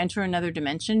 Did you enter another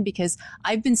dimension? Because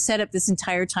I've been set up this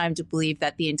entire time to believe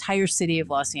that the entire city of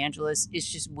Los Angeles is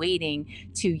just waiting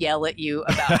to yell at you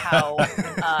about how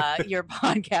your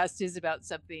podcast is about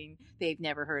something they've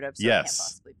never heard of. So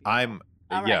yes, I'm.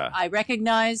 All right. I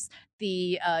recognize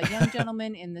the young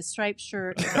gentleman in the striped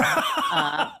shirt.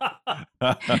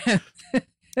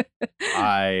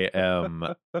 I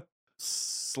am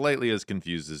slightly as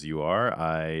confused as you are.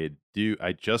 I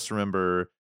just remember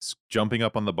jumping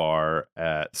up on the bar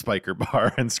at Spiker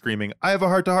Bar and screaming, "I have a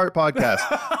Heart to Heart podcast!"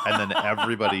 And then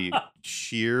everybody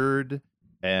cheered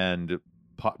and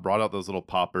brought out those little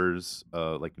poppers,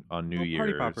 like on New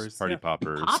Year's. Party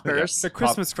poppers. Poppers? The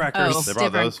Christmas crackers. Oh, they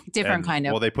brought different kind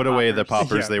of. Well, they put away the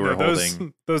poppers they were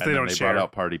holding. Those they don't they share. brought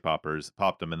out party poppers,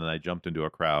 popped them, and then I jumped into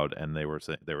a crowd, and they were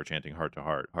chanting "Heart to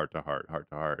Heart, Heart to Heart, Heart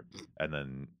to Heart," and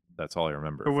then that's all I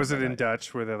remember. Or was it in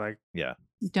Dutch where they're like, "Yeah,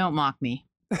 don't mock me."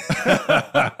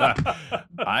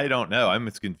 I don't know. I'm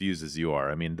as confused as you are.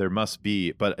 I mean, there must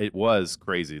be, but it was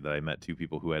crazy that I met two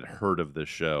people who had heard of this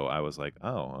show. I was like,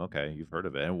 "Oh, okay, you've heard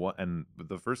of it." And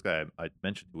the first guy I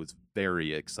mentioned was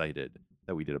very excited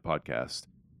that we did a podcast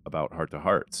about Heart to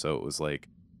Heart. So it was like,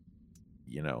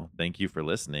 thank you for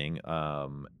listening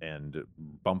and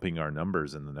bumping our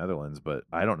numbers in the Netherlands. But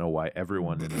I don't know why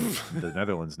everyone in the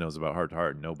Netherlands knows about Heart to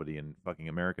Heart and nobody in fucking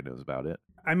America knows about it.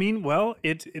 I mean, well,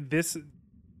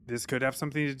 this could have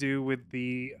something to do with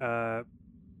the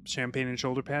Champagne and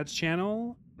Shoulder Pads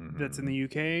channel that's in the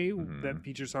UK that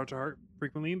features Heart to Heart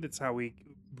frequently. That's how we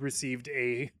received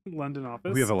a London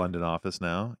office. We have a London office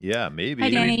now. Yeah, maybe. Hi,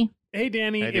 Danny. Hey,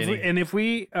 Danny. Hey, Danny.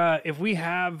 If we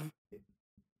have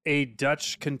a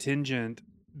Dutch contingent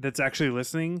that's actually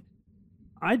listening,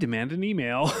 I demand an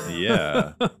email.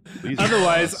 Yeah.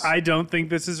 Otherwise, I don't think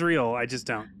this is real. I just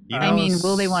don't. I mean,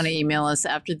 will they want to email us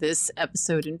after this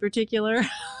episode in particular?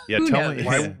 Yeah, tell me.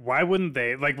 Why wouldn't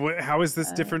they? Like, how is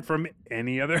this different from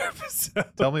any other episode?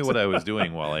 Tell me what I was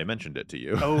doing while I mentioned it to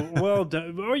you. Oh, well,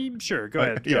 sure. Go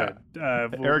ahead. Go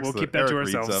ahead. We'll keep that to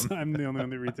ourselves. I'm the only one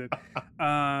that reads it.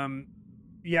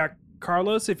 Yeah,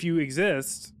 Carlos, if you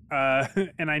exist,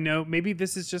 and I know maybe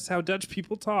this is just how Dutch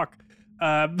people talk.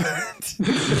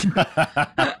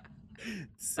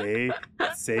 Say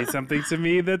something to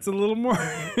me that's a little more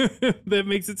that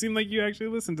makes it seem like you actually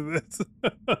listen to this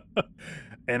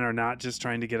and are not just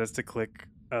trying to get us to click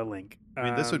a link. I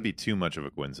mean, this would be too much of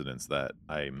a coincidence that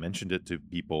I mentioned it to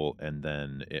people and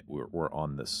then we're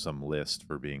on some list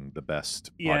for being the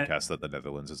best podcast that the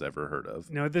Netherlands has ever heard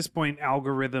of. No, at this point,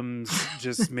 algorithms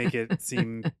just make it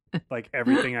seem like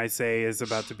everything I say is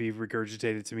about to be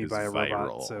regurgitated to me by a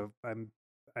robot. So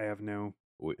I have no.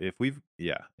 If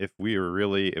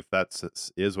that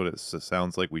is what it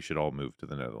sounds like, we should all move to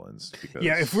the Netherlands.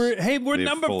 Because we're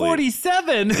number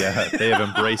 47. Yeah, they have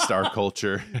embraced our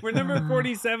culture. We're number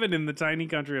 47 in the tiny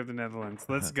country of the Netherlands.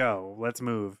 Let's go. Let's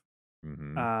move.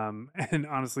 Mm-hmm. And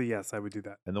honestly, yes, I would do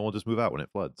that. And then we'll just move out when it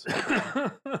floods.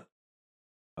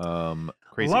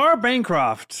 Crazy. Laura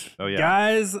Bancroft. Oh yeah,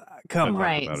 guys, come on!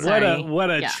 Right, what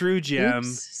a true gem.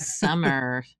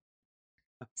 Summertime.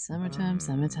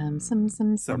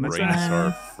 My brains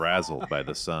are frazzled by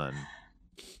the sun.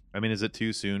 I mean, is it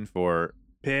too soon for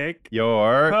pick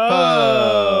your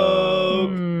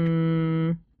poke?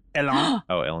 Ellen.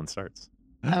 Oh, Ellen starts.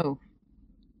 Oh,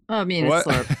 I mean,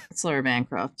 it's Laura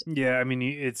Bancroft. Yeah, I mean,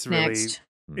 it's really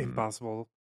impossible.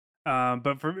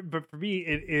 But for me,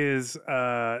 it is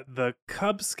the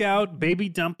Cub Scout baby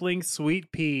dumpling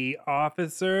sweet pea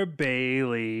Officer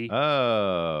Bailey.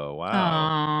 Oh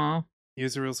wow! Aww. He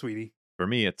was a real sweetie. For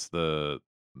me, it's the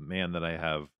man that I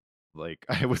have. Like,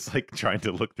 I was like trying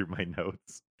to look through my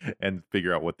notes and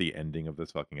figure out what the ending of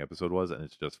this fucking episode was, and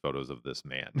it's just photos of this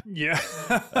man. Yeah.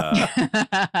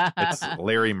 It's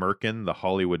Larry Merkin, the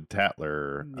Hollywood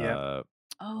Tatler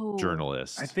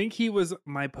journalist. I think he was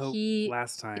my pope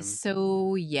last time. Is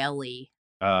so yelly.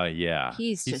 Yeah.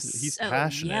 He's so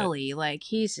passionate. yelly. Like,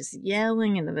 he's just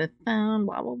yelling into the phone,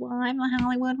 blah, blah, blah. I'm the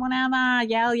Hollywood, whatever.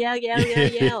 Yell.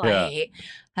 Yeah.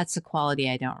 That's a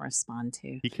quality I don't respond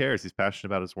to. He cares. He's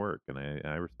passionate about his work, and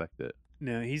I respect it.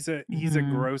 No, he's a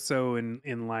grosso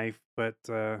in life, but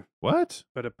what?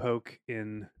 But a poke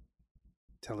in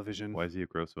television. Why is he a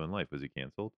grosso in life? Was he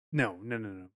canceled? No.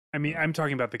 I mean, I'm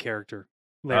talking about the character,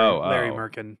 Larry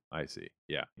Merkin. I see.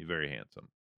 Yeah, he's very handsome.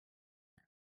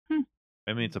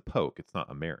 I mean, it's a poke. It's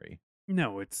not a marry.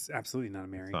 No, it's absolutely not a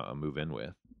marry. It's not a move in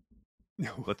with.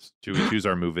 Should we choose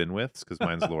our move-in withs? Because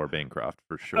mine's Laura Bancroft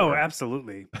for sure. Oh,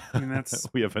 absolutely. I mean, that's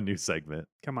we have a new segment.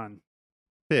 Come on.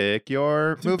 Pick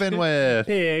your move-in with.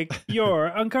 Pick your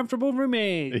uncomfortable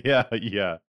roommate.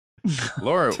 Yeah.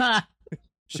 Laura,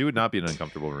 she would not be an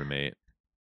uncomfortable roommate.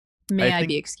 May I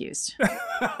be excused?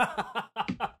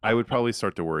 I would probably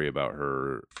start to worry about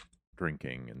her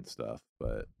drinking and stuff,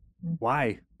 but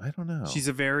why? I don't know. She's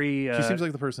a very. She seems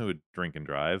like the person who would drink and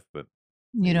drive, but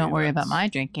you don't worry about my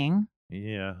drinking.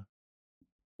 Yeah.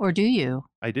 Or do you?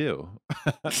 I do.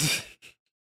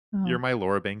 You're my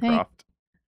Laura Bancroft.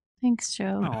 Thanks,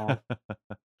 Joe. No,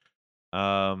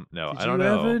 I don't know. Did you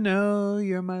ever know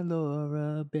you're my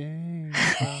Laura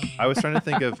Bancroft? I was trying to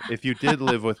think of if you did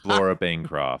live with Laura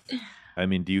Bancroft. I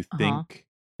mean, do you think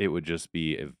it would just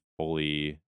be a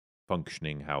fully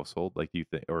functioning household? Like, do you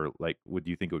think, or like, would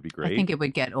you think it would be great? I think it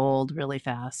would get old really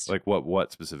fast. Like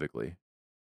what specifically?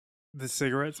 The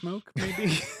cigarette smoke,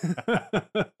 maybe.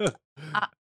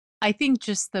 I think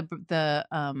just the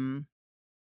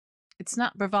it's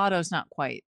not bravado's not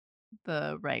quite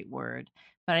the right word,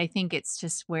 but I think it's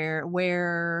just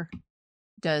where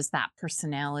does that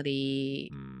personality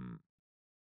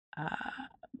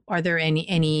are there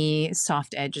any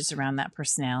soft edges around that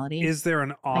personality? Is there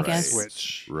an off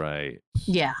switch? Right.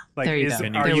 Yeah. Like, there you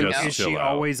go. Is she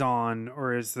always on,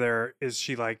 or is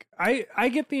she like? I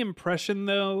get the impression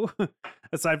though,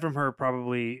 aside from her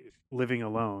probably living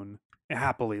alone,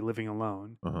 happily living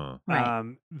alone,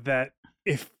 right. That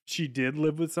if she did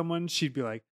live with someone, she'd be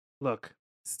like, "Look,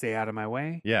 stay out of my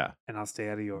way, yeah, and I'll stay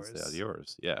out of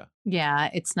yours." Yeah. Yeah,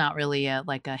 it's not really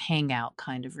like a hangout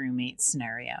kind of roommate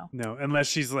scenario. No, unless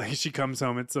she's like she comes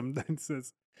home and sometimes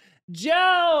says,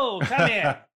 "Joe, come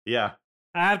here." Yeah.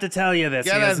 I have to tell you this.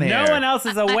 Get in no here. one else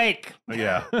is awake.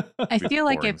 Yeah. I feel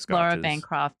like if Laura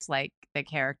Bancroft, like the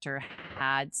character,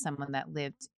 had someone that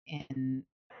lived in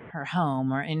her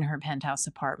home or in her penthouse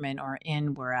apartment or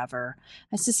in wherever,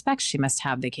 I suspect she must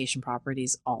have vacation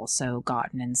properties also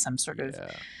gotten in some sort of,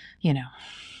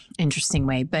 interesting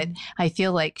way. But I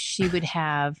feel like she would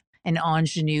have an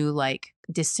ingenue, like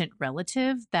distant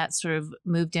relative that sort of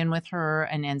moved in with her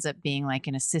and ends up being like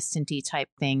an assistant-y type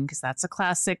thing, because that's a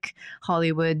classic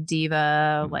Hollywood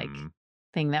diva like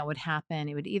thing that would happen.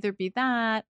 It would either be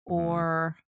that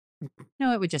or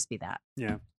no, it would just be that.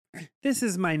 Yeah. This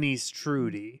is my niece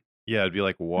Trudy. Yeah, it'd be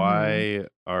like, why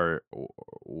does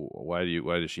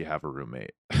she have a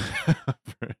roommate?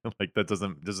 Like that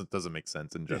doesn't make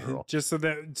sense in general. Just so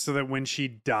that when she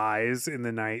dies in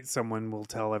the night, someone will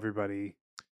tell everybody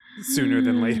sooner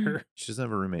than later. She doesn't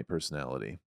have a roommate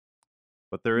personality,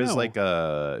 but there is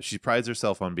she prides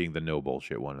herself on being the no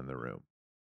bullshit one in the room,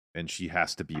 and she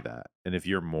has to be that. And if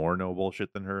you're more no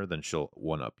bullshit than her, then she'll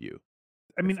one up you.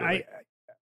 I mean, I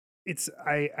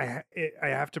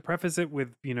have to preface it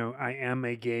with, I am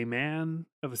a gay man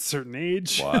of a certain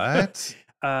age. What?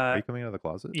 Are you coming out of the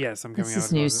closet? Yes, I'm coming out of the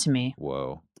closet. This is news to me.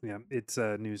 Whoa. Yeah, it's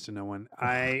news to no one.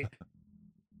 I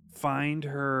find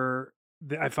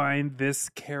this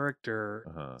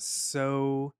character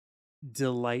so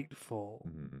delightful.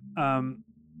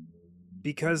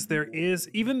 Because there is,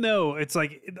 even though it's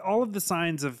like all of the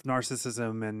signs of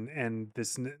narcissism and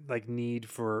this like need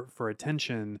for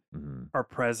attention are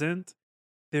present,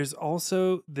 there's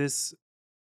also this,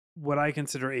 what I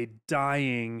consider a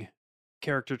dying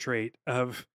character trait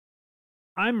of,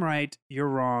 I'm right, you're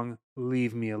wrong,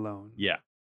 leave me alone. Yeah.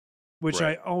 Which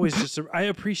I always I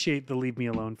appreciate the leave me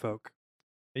alone folk.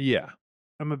 Yeah.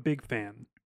 I'm a big fan.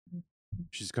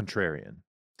 She's contrarian.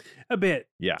 A bit.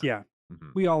 Yeah. Yeah.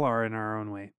 We all are in our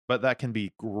own way. But that can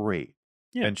be great.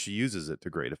 Yeah. And she uses it to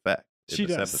great effect in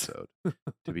this episode.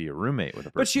 To be a roommate with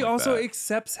a person. But she like also that.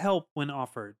 accepts help when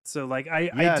offered. So like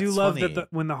I do love funny. that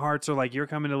when the Harts are like, you're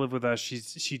coming to live with us,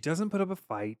 she doesn't put up a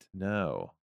fight.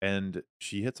 No. And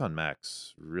she hits on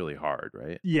Max really hard,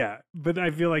 right? Yeah. But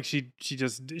I feel like she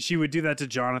would do that to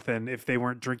Jonathan if they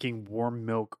weren't drinking warm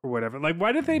milk or whatever. Like,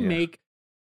 why did they make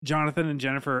Jonathan and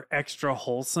Jennifer extra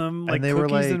wholesome, like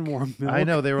cookies and warm milk? I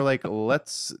know, they were like,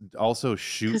 let's also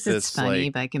shoot this. It's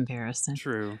funny by comparison.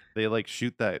 True. They like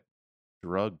shoot that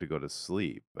drug to go to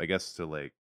sleep. I guess to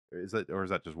like, is that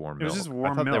just warm milk? It was just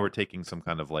warm I thought milk. they were taking some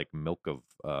kind of like milk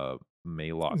of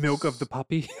Maalox. Milk of the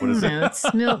puppy. What is it?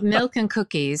 It's milk and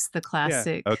cookies, the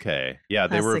classic. Yeah. Okay. Yeah,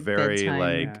 they were very bedtime.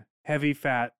 like heavy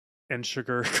fat and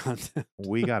sugar content.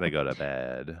 We gotta go to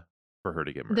bed for her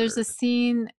to get murdered. There's a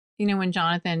scene when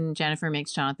Jennifer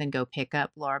makes Jonathan go pick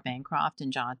up Laura Bancroft,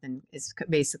 and Jonathan is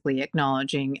basically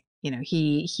acknowledging,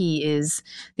 he is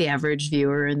the average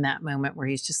viewer in that moment where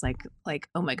he's just like,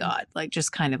 oh my God, like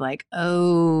just kind of like,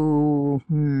 oh,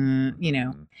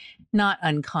 not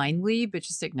unkindly, but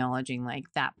just acknowledging like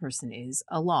that person is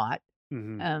a lot.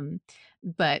 Mm-hmm.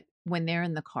 But when they're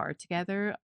in the car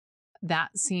together,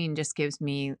 that scene just gives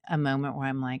me a moment where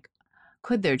I'm like,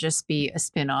 could there just be a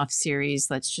spin-off series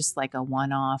that's just like a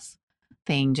one-off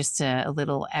thing, just a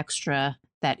little extra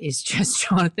that is just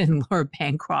Jonathan and Laura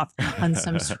Bancroft on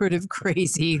some sort of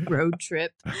crazy road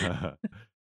trip?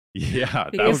 Yeah,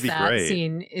 that would be that great.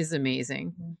 Scene is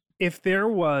amazing. If there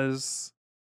was,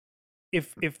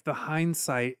 if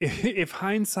hindsight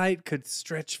could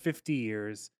stretch 50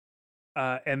 years,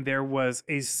 and there was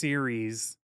a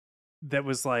series that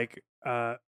was like,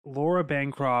 Laura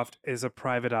Bancroft is a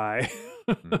private eye,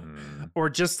 or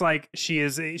just like she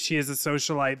is a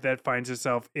socialite that finds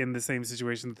herself in the same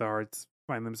situation that the Harts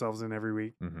find themselves in every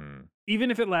week.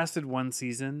 Even if it lasted one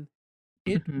season,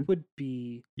 it would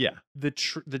be the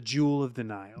jewel of the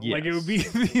Nile. Yes. Like, it would be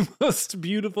the most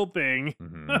beautiful thing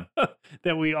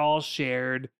that we all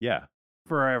shared.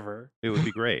 Forever. It would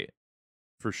be great,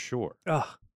 for sure. Ugh.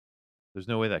 There's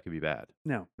no way that could be bad.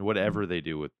 No. Whatever they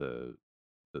do with the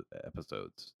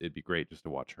episodes, it'd be great just to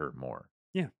watch her more.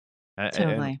 Yeah.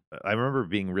 Totally. And I remember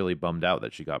being really bummed out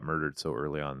that she got murdered so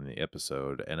early on in the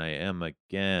episode, and I am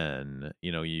again.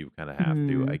 You kind of have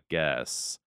to, I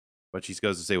guess. But she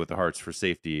goes to stay with the Harts for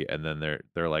safety, and then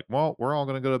they're like, well, we're all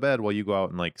gonna go to bed while you go out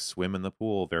and like swim in the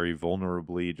pool very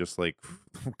vulnerably, just like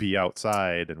be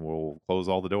outside, and we'll close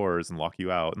all the doors and lock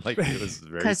you out. And like, it was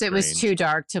very because it was too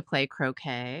dark to play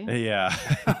croquet. Yeah.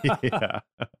 Yeah.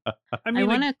 I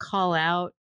want to call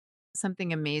out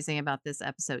something amazing about this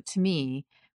episode to me,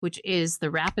 which is the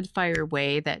rapid fire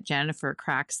way that Jennifer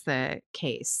cracks the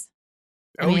case.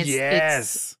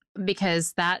 Yes.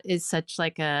 Because that is such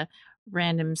like a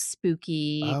random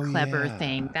spooky clever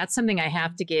thing. That's something I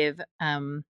have to give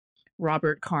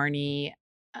Robert Carney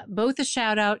both a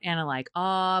shout out and a like,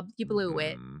 you blew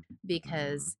it,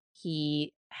 because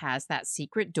he has that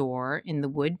secret door in the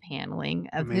wood paneling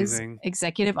of his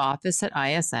executive office at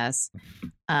ISS.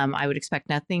 I would expect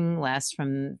nothing less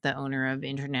from the owner of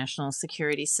International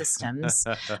Security Systems.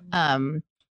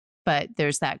 But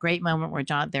there's that great moment where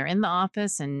they're in the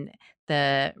office, and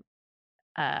the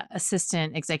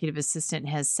executive assistant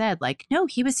has said, like, no,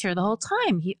 he was here the whole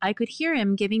time. I could hear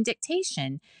him giving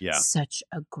dictation. Yeah. Such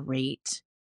a great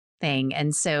thing.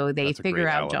 And so they figure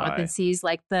out, Jonathan sees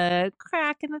like the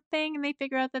crack in the thing, and they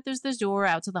figure out that there's this door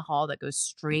out to the hall that goes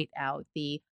straight out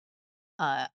the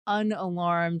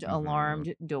unalarmed,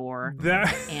 alarmed door.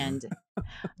 And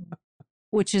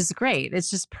which is great. It's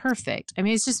just perfect. I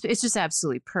mean, it's just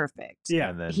absolutely perfect. Yeah.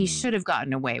 And then, he should have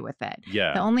gotten away with it.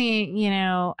 Yeah. The only,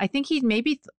 I think he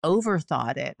maybe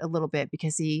overthought it a little bit,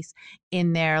 because he's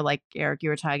in there, like Eric, you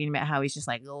were talking about how he's just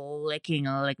like licking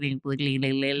those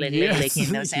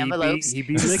envelopes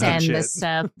to send the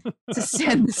stuff to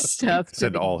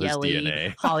send the all his yelly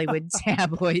DNA. Hollywood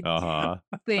tabloid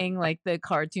thing, like the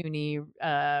cartoony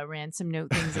ransom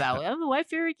note things about, wife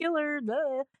serial killer,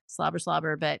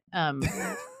 slobber. But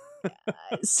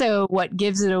so what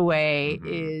gives it away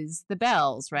is the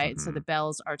bells, right? So the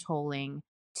bells are tolling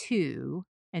 2,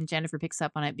 and Jennifer picks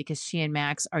up on it because she and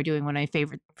Max are doing one of my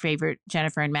favorite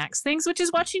Jennifer and Max things, which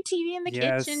is watching TV in the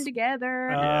kitchen together,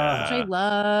 which I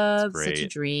love. Such a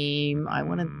dream. I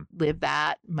want to live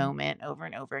that moment over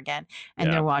and over again.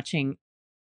 And they're watching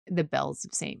the bells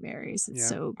of St. Mary's. It's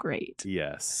so great.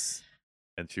 Yes.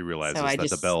 And she realizes that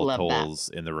the bell tolls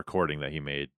in the recording that he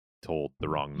made told the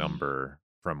wrong number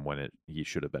from when he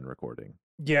should have been recording.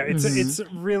 Yeah, it's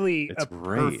really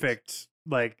perfect,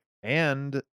 like,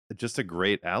 and just a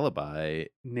great alibi,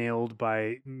 nailed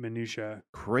by minutia.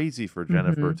 Crazy for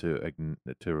Jennifer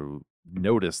to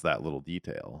notice that little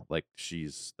detail. Like,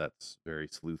 that's very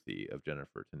sleuthy of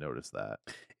Jennifer to notice that.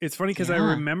 It's funny because I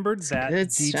remembered that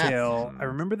detail. I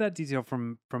remember that detail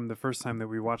from the first time that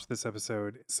we watched this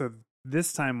episode. So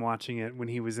this time watching it, when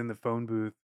he was in the phone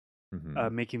booth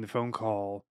making the phone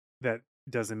call that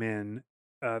does him in,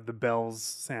 the bells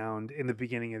sound in the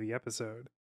beginning of the episode.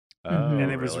 And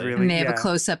it was really, and they have a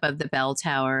close-up of the bell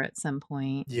tower at some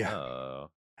point. I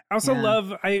also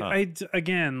love, I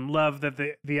again love that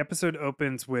the episode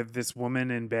opens with this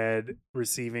woman in bed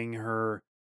receiving her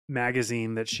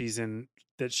magazine that she's in,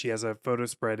 that she has a photo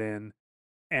spread in,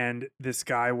 and this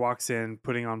guy walks in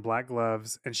putting on black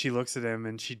gloves, and she looks at him,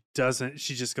 and she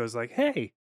just goes like,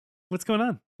 hey, what's going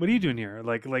on? What are you doing here?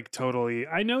 Like totally,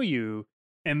 I know you.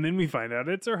 And then we find out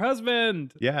it's her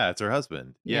husband. Yeah, it's her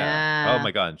husband. Yeah. Oh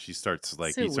my god. And she starts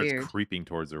like So he starts weird. creeping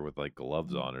towards her with like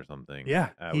gloves on or something. Yeah.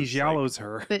 He giallos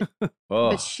her.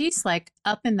 But she's like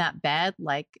up in that bed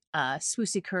like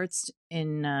Swoosie Kurtz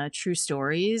in True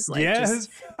Stories. Like yes.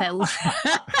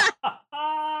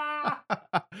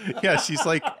 Yeah, she's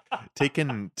like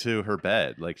taken to her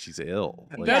bed like she's ill.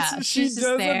 Like, that's she does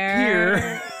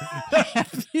appear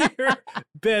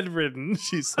bedridden.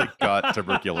 She's like got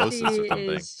tuberculosis or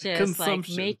something. Is just like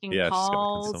making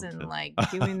calls and like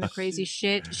doing the crazy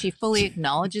shit. She fully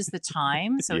acknowledges the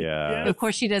time. So of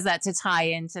course she does that to tie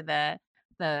into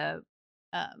the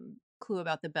clue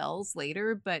about the bells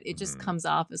later, but it just comes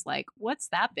off as like, what's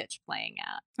that bitch playing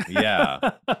at? Yeah.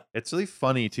 It's really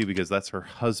funny too because that's her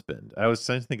husband. I was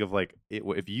trying to think of like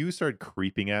if you started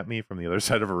creeping at me from the other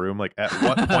side of a room, like at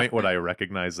what point would I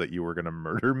recognize that you were going to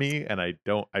murder me? And I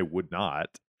would not.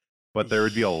 But there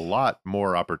would be a lot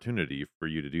more opportunity for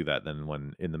you to do that than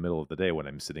when in the middle of the day when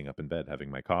I'm sitting up in bed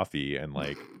having my coffee and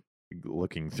like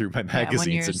looking through my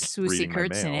magazines and reading my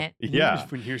mail. In it. Yeah.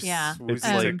 When you're it's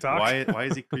like why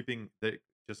is he creeping?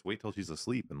 Just wait till she's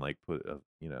asleep and like put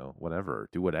whatever,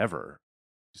 do whatever.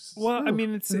 Well, I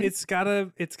mean, it's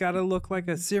gotta look like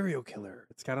a serial killer.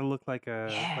 It's gotta look like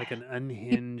an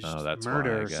unhinged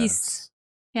murder.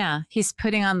 He's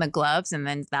putting on the gloves, and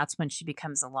then that's when she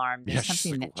becomes alarmed. There's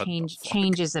something that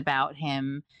changes about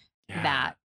him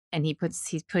and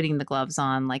he's putting the gloves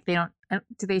on. Like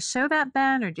do they show that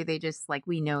then, or do they just like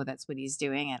we know that's what he's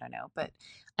doing? I don't know, but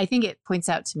I think it points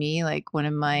out to me like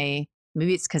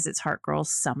maybe it's because it's Hart Girl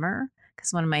summer,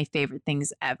 because one of my favorite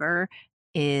things ever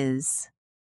is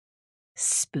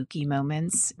spooky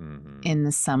moments in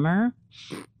the summer.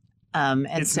 And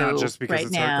it's so not just because right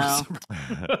it's now,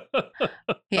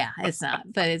 yeah, it's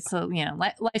not, but it's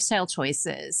lifestyle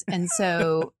choices. And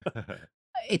so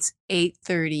it's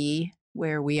 8:30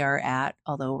 where we are at,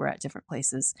 although we're at different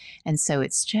places. And so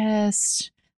it's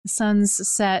just the sun's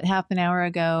set half an hour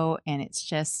ago, and it's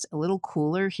just a little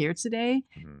cooler here today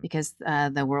because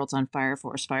the world's on fire,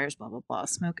 forest fires, blah, blah, blah,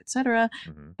 smoke, etc.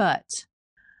 But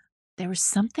there was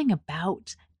something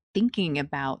about thinking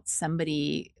about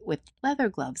somebody with leather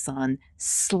gloves on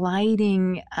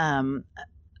sliding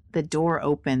the door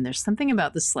open. There's something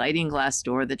about the sliding glass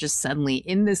door that just suddenly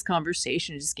in this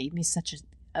conversation just gave me such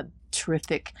a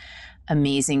terrific,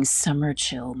 amazing summer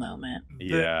chill moment.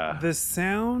 The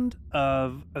sound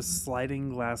of a sliding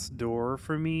glass door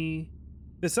for me,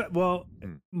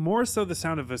 more so the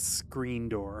sound of a screen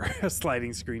door, a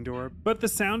sliding screen door, but the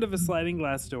sound of a sliding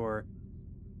glass door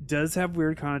does have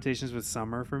weird connotations with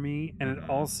summer for me, and it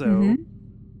also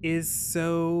is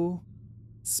so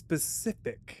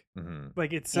specific.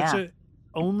 Like it's such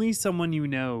only someone you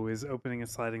know is opening a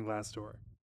sliding glass door.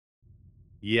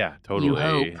 Yeah,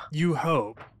 totally. You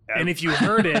hope. And if you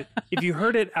heard it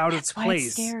out of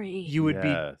place, you would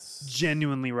be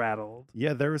genuinely rattled.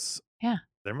 Yeah, there must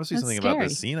be something about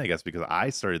this scene, I guess, because I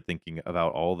started thinking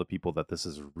about all the people that this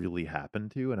has really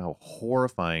happened to and how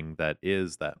horrifying that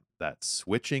is, that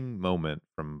switching moment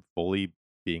from fully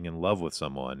being in love with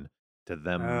someone to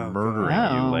them murdering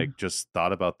you. Like, just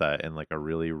thought about that in like a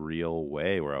really real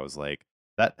way where I was like,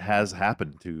 that has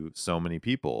happened to so many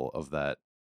people of that.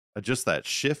 Just that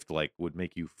shift like would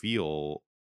make you feel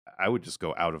I would just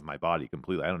go out of my body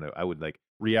completely. I don't know. I would like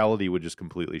reality would just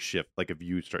completely shift. Like if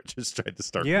you tried to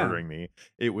start murdering me,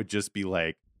 it would just be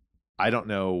like, I don't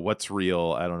know what's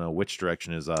real. I don't know which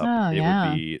direction is up.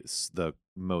 Would be the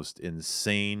most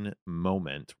insane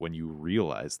moment when you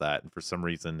realize that. And for some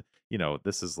reason,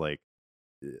 this is like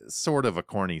sort of a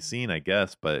corny scene, I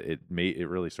guess, but it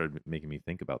really started making me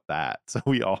think about that. So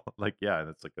we all like, and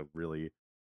it's like a really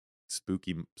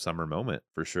spooky summer moment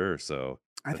for sure. So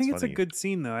I think it's a good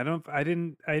scene though.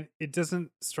 It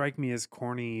doesn't strike me as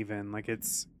corny even. Like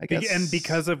it's, I guess, and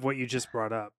because of what you just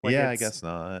brought up. Like I guess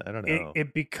not. I don't know.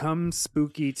 It becomes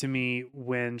spooky to me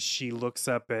when she looks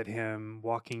up at him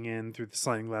walking in through the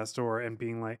sliding glass door and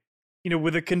being like,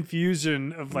 with a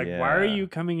confusion of like, why are you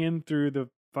coming in through the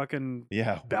fucking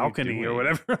balcony or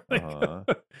whatever? Like,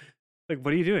 like,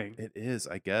 what are you doing? It is,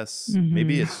 I guess.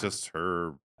 Maybe it's just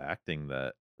her acting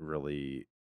that really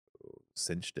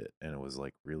cinched it, and it was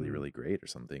like really really great or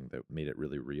something that made it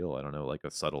really real. I don't know, like a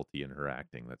subtlety in her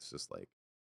acting that's just like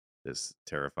this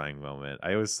terrifying moment.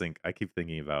 I keep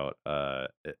thinking about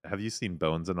have you seen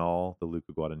Bones and All, the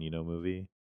Luca Guadagnino movie?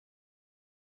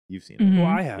 You've seen it. Well,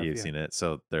 I have. You've seen it.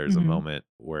 So there's a moment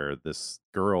where this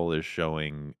girl is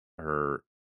showing her,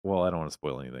 well, I don't want to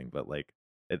spoil anything, but like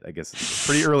I guess it's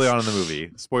pretty early on in the movie.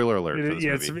 Spoiler alert for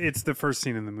this movie. It's the first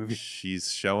scene in the movie.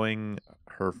 She's showing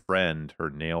her friend her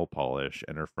nail polish,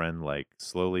 and her friend like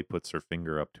slowly puts her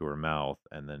finger up to her mouth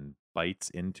and then bites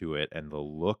into it, and the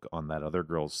look on that other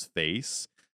girl's face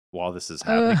while this is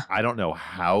happening, I don't know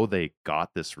how they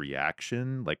got this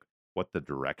reaction, like what the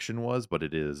direction was, but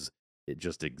it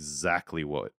just exactly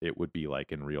what it would be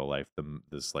like in real life.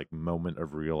 This like moment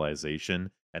of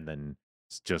realization, and then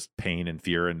just pain and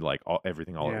fear and like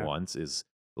everything all at once is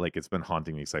like, it's been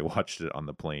haunting me because I watched it on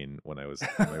the plane when I was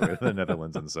on my way to the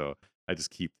Netherlands, and so I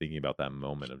just keep thinking about that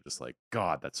moment of just like,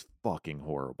 God, that's fucking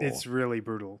horrible. It's really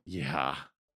brutal. Yeah.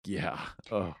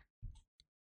 Oh.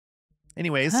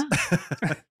 Anyways.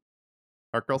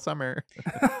 Hart Girl summer.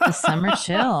 The summer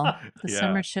chill. The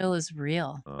summer chill is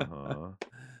real.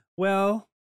 Well,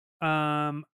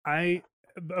 the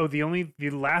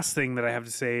last thing that I have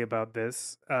to say about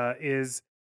this is,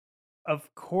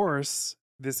 of course,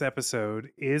 this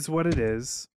episode is what it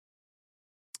is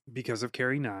because of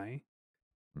Carrie Nye,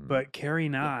 but Carrie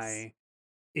Nye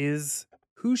is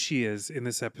who she is in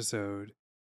this episode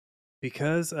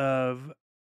because of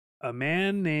a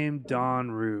man named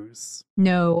Don Roos.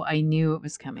 No, I knew it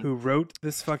was coming. Who wrote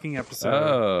this fucking episode.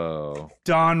 Oh.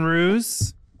 Don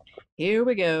Roos. Here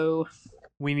we go.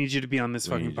 We need you to be on this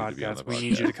fucking podcast. We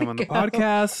need you to come on the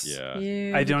podcast.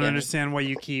 Yeah. I don't understand why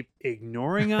you keep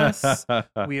ignoring us.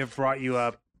 We have brought you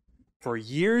up for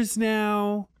years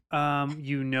now.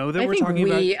 You know that we're talking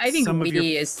about some of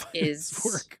your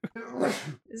work.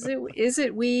 Is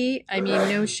it we? I mean,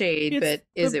 no shade, but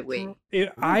is it we?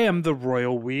 I am the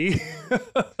royal we.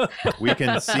 We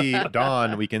can see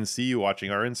Dawn. We can see you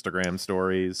watching our Instagram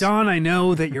stories. Dawn, I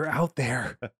know that you're out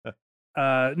there.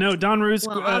 No, Don Roos.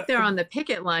 Well, out there on the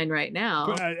picket line right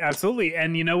now. Absolutely.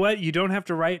 And you know what? You don't have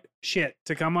to write shit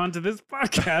to come onto this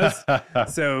podcast.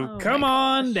 So come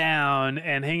on down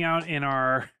and hang out in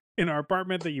our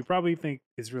apartment that you probably think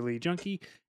is really junky,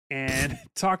 and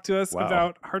talk to us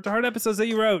about Heart to Heart episodes that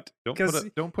you wrote.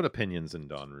 Don't put opinions in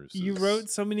Don Roos. You wrote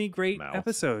so many great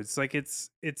episodes. Like I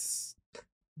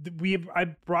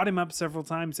brought him up several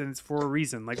times, and it's for a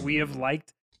reason. Like, we have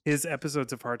liked his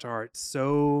episodes of Heart to Heart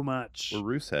so much. We're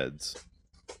Roos heads.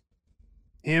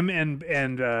 Him and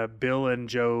Bill and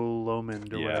Joe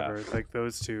Lomond or whatever, like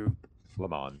those two.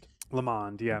 Lamond,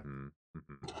 yeah.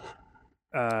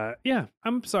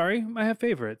 I'm sorry. I have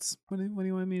favorites. What do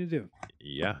you want me to do?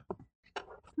 Yeah.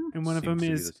 And one of them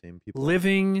is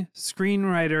living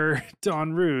screenwriter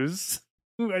Don Roos,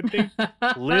 who I think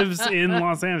lives in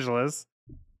Los Angeles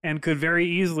and could very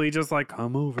easily just like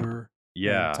come over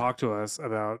and talk to us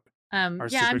about our stupid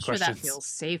questions. I'm sure that feels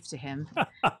safe to him.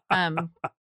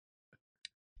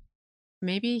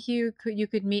 Maybe you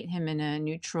could meet him in a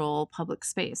neutral public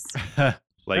space.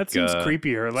 Like, that seems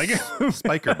creepier. Like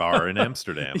Spiker Bar in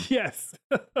Amsterdam. Yes.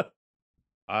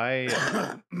 I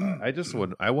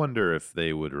wonder if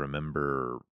they would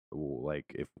remember, like,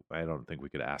 if I don't think we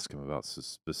could ask him about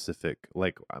specific,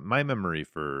 like, my memory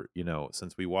for,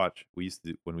 since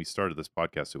when we started this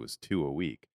podcast, it was 2 a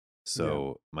week.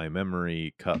 So my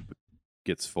memory cup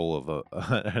gets full of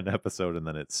an episode and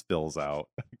then it spills out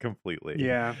completely.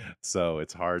 Yeah. So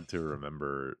it's hard to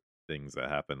remember things that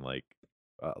happen. Like,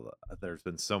 there's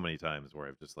been so many times where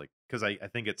I've just like, because I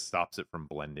think it stops it from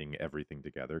blending everything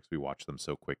together because we watch them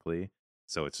so quickly.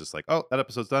 So it's just like, oh, that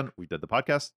episode's done. We did the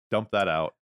podcast. Dump that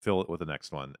out. Fill it with the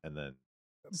next one, and then.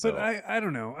 But I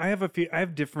don't know. I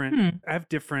have different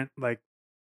like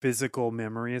physical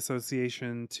memory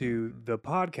association to the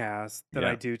podcast that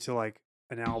I do to like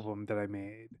an album that I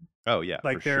made. Oh yeah,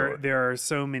 like there are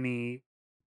so many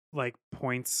like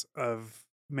points of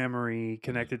memory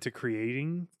connected to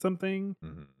creating something.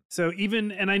 So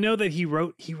and I know that he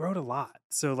wrote a lot.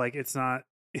 So like it's not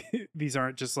these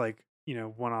aren't just like,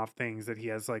 one-off things that he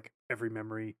has like every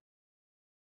memory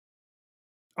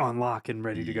on lock and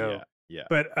ready to go. Yeah.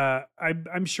 But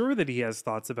I'm sure that he has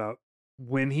thoughts about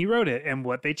when he wrote it and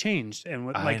what they changed and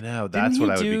what, like, I know that's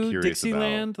what I would be curious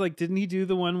Dixieland, about. Like, didn't he do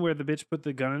the one where the bitch put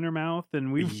the gun in her mouth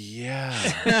and we? Yeah,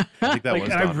 I think that like,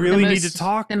 was. I really need to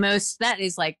talk. That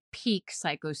is like peak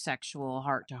psychosexual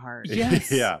Heart to Heart.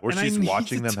 Yes. Yeah, where she's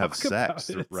watching them have sex,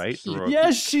 right?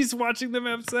 Yes, she's watching them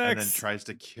have sex, and then tries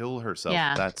to kill herself.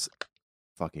 Yeah. That's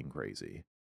fucking crazy.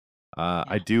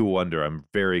 I do wonder. I'm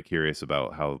very curious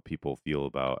about how people feel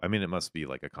about. I mean, it must be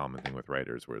like a common thing with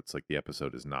writers where it's like the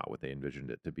episode is not what they envisioned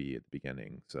it to be at the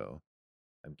beginning. So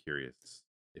I'm curious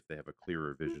if they have a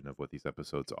clearer vision of what these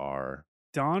episodes are.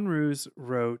 Don Roos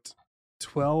wrote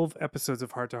 12 episodes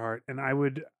of Heart to Heart, and I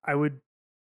would. I'm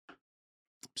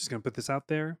just gonna put this out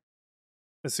there.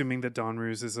 assuming that Don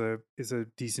Roos is a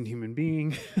decent human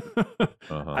being,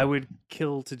 I would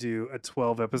kill to do a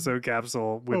 12-episode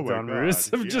capsule with Don Roos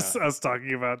of just us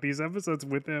talking about these episodes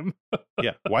with him.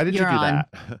 Yeah. Why did you do that?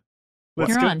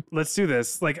 Let's do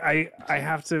this. Like I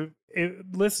have to.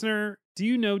 Listener, do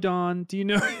you know Don? Do you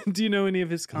know any of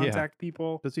his contact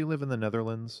people? Does he live in the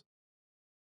Netherlands?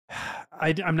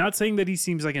 I'm not saying that he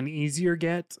seems like an easier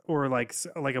get or like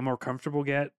a more comfortable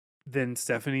get than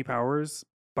Stephanie Powers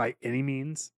by any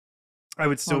means. I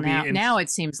would still be now it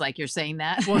seems like you're saying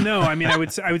that. Well, no, I mean I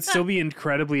would still be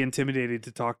incredibly intimidated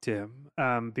to talk to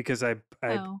him because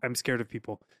I'm scared of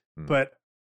people. But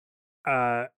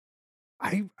I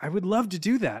would love to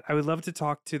do that. I would love to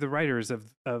talk to the writers of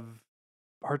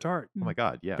Hart. Oh my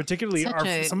God, yeah. Particularly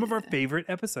some of our favorite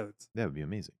episodes. That would be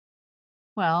amazing.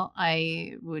 Well,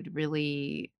 I would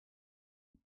really,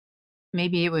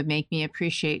 maybe it would make me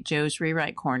appreciate Joe's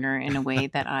rewrite corner in a way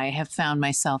that I have found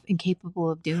myself incapable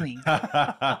of doing.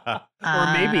 Or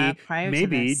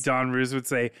maybe Don Roos would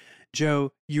say,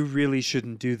 Joe, you really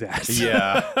shouldn't do that.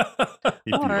 Yeah.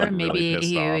 Or maybe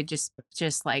he would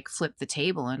just like flip the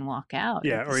table and walk out.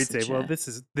 Yeah, or he'd say, well,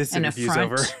 this interview's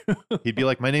over. He'd be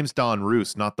like, my name's Don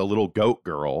Roos, not the little goat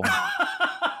girl.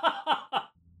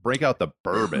 Break out the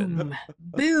bourbon.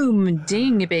 Boom,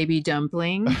 ding, baby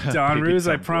dumpling. Don Roos,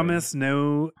 I promise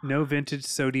no vintage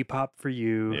sody pop for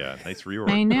you. Yeah, nice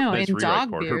rework. I know. Nice in dog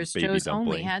beers, Joe's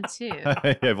only had 2.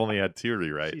 I've only had 2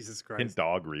 rewrites. Jesus Christ. In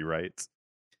dog rewrites.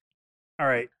 All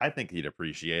right. I think he'd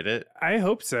appreciate it. I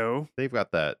hope so. They've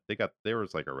got that. There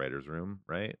was like a writer's room,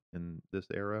 right? In this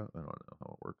era. I don't know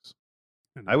how it works.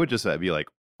 I would just be like,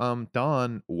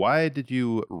 Don, why did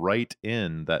you write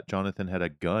in that Jonathan had a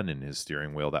gun in his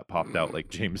steering wheel that popped out like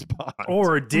James Bond?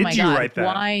 Or did you write that?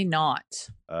 Why not?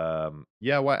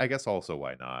 Yeah, why? I guess also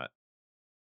why not?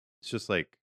 It's just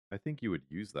like, I think you would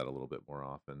use that a little bit more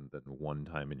often than one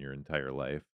time in your entire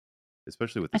life,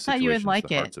 especially with the situations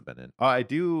the Harts have been in. I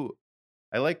do.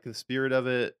 I like the spirit of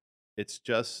it. It's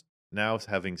just now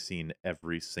having seen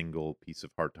every single piece of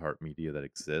heart-to-heart media that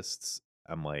exists,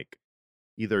 I'm like,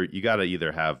 you got to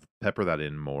either have pepper that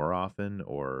in more often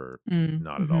or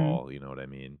not at all. You know what I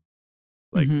mean?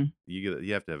 Like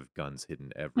you have to have guns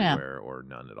hidden everywhere or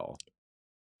none at all.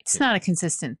 It's not a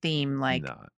consistent theme like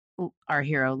our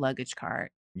hero luggage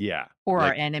cart. Yeah. Or like,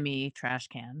 our enemy trash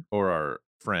can. Or our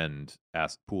friend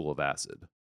pool of acid.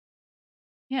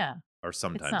 Yeah. Or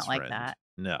sometimes it's not friend. Like that.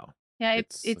 No. Yeah,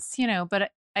 it's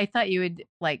but I thought you would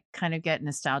like kind of get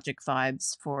nostalgic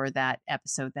vibes for that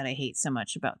episode that I hate so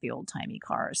much about the old timey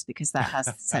cars because that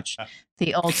has such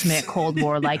the ultimate Cold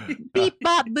War like beep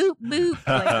bop boop boop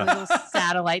like a little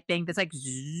satellite thing that's like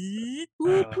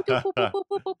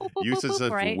Yusuf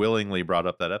have willingly brought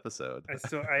up that episode.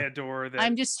 I adore that.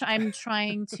 I'm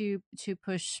trying to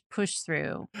push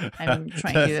through. I'm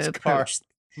trying to approach.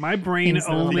 My brain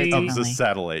only becomes a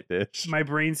satellite dish. My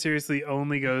brain seriously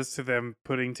only goes to them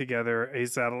putting together a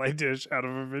satellite dish out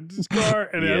of a vintage car,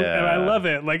 and I love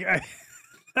it. Like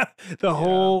the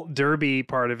whole derby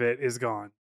part of it is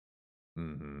gone.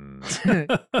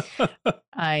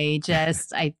 I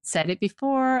said it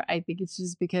before. I think it's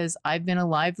just because I've been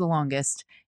alive the longest,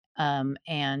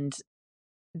 and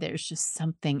there's just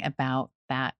something about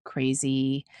that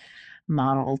crazy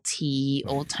Model T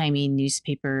old-timey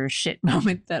newspaper shit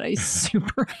moment that I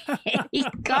super hate.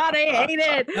 God, I hate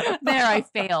it. There, I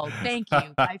failed. Thank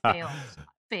you. I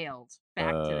failed.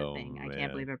 Back to the thing. Man. I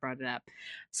can't believe I brought it up.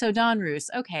 So Don Roos.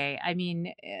 Okay. I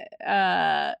mean,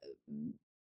 I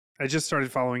just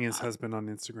started following his husband on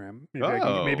Instagram.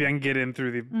 Maybe I can get in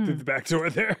through the back door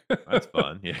there. That's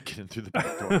fun. Yeah, get in through the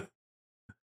back door.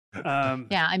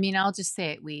 Yeah, I mean, I'll just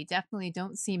say it. We definitely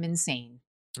don't seem insane.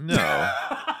 No.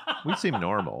 We seem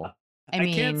normal. I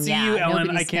can't see you,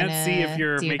 Ellen. I can't see if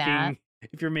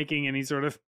you're making any sort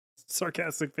of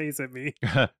sarcastic face at me.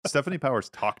 Stephanie Powers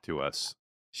talked to us.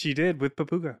 She did with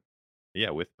Papuga.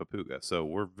 Yeah, with Papuga. So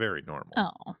we're very normal.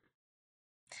 Oh.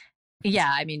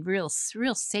 Yeah, I mean, real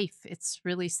safe. It's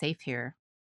really safe here.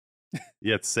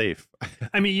 Yeah, it's safe.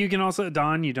 I mean, you can also,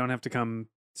 Don, you don't have to come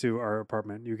to our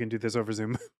apartment. You can do this over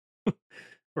Zoom.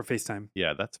 Or FaceTime.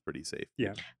 Yeah, that's pretty safe.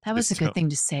 Yeah. That was a good thing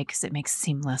to say because it makes it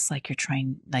seem less like you're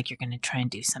going to try and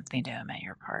do something to him at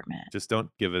your apartment. Just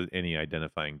don't give it any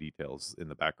identifying details in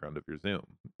the background of your Zoom.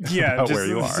 Yeah, where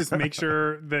you are. Just make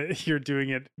sure that you're doing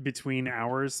it between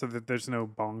hours so that there's no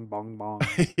bong, bong, bong.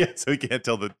 Yeah, so you can't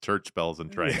tell the church bells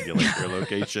and triangulate your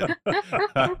location.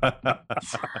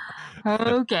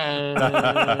 Okay.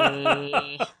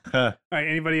 All right,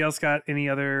 anybody else got any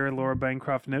other Laura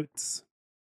Bancroft notes?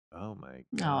 Oh my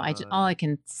God. All I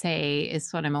can say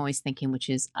is what I'm always thinking, which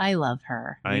is I love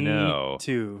her. I know. Me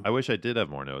too. I wish I did have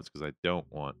more notes because I don't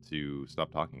want to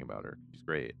stop talking about her. She's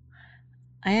great.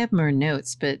 I have more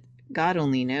notes, but God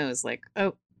only knows. Like,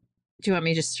 do you want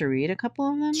me just to read a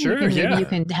couple of them? Sure, Maybe you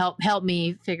can help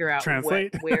me figure out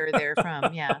where they're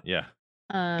from. Yeah. Yeah.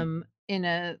 In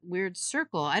a weird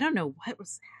circle. I don't know what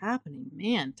was happening.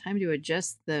 Man, time to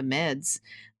adjust the meds.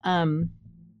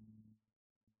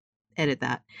 Edit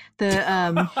that.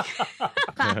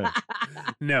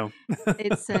 No.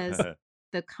 It says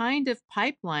the kind of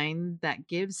pipeline that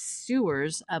gives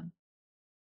sewers a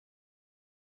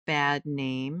bad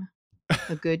name,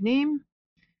 a good name.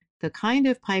 The kind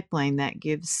of pipeline that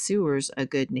gives sewers a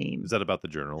good name. Is that about the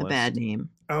journalist? A bad name.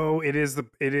 Oh, it is.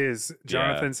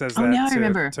 Jonathan says that now I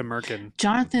remember. To Merkin.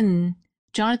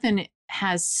 Jonathan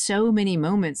has so many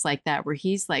moments like that where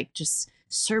he's like just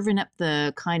serving up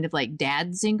the kind of like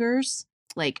dad zingers,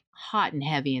 like hot and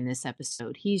heavy in this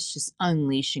episode. He's just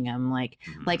unleashing them, like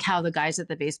how the guys at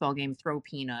the baseball game throw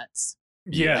peanuts.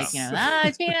 Yes. Like,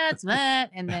 it's peanuts,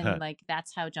 but and then like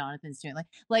that's how Jonathan's doing,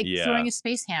 like throwing a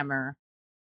space hammer.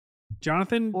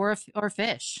 Jonathan or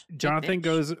fish. Jonathan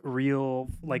goes real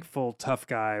like full tough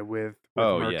guy with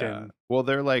Merkin. Yeah. Well,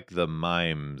 they're like the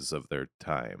mimes of their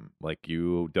time. Like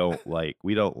we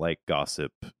don't like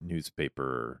gossip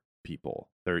newspaper people.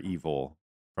 They're evil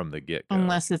from the get-go.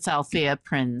 Unless it's Althea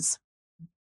Prinz.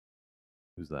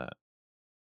 Who's that?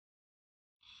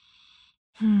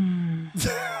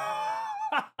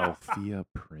 Althea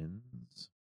Prinz?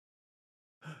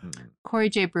 Corey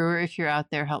J. Brewer, if you're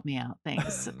out there, help me out.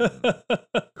 Thanks.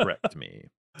 Correct me.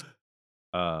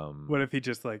 What if he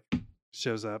just like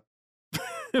shows up,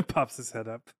 pops his head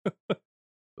up?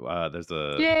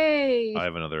 Yay! I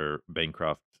have another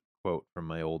Bancroft quote from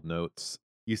my old notes.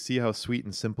 You see how sweet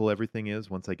and simple everything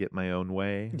is once I get my own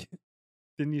way?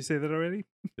 Didn't you say that already?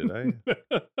 Did I?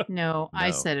 No, I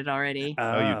said it already.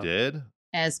 Oh, you did?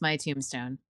 As my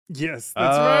tombstone. Yes,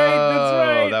 that's right. That's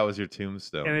right. That was your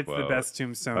tombstone. And it's the best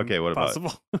tombstone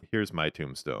possible. Here's my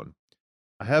tombstone.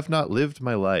 I have not lived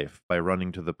my life by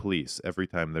running to the police every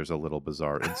time there's a little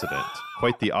bizarre incident.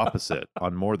 Quite the opposite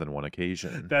on more than one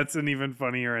occasion. That's an even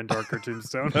funnier and darker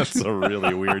tombstone. That's a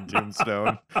really weird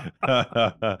tombstone.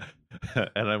 And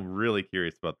I'm really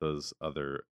curious about those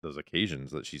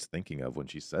occasions that she's thinking of when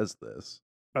she says this.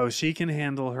 Oh, she can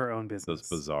handle her own business. Those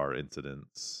bizarre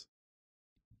incidents.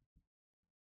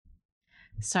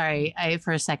 Sorry,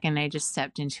 for a second I just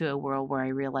stepped into a world where I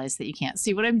realized that you can't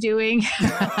see what I'm doing.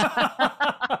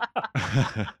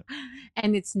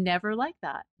 And it's never like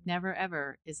that. Never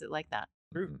ever is it like that.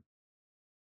 True.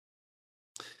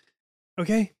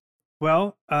 Okay.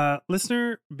 Well,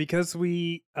 listener, because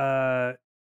we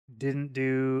didn't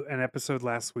do an episode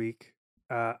last week,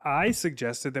 I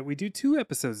suggested that we do 2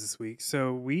 episodes this week.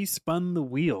 So we spun the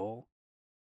wheel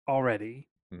already.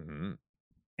 Mm-hmm.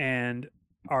 And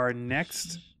our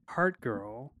next Hart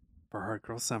Girl for Hart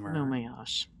Girl Summer. Oh my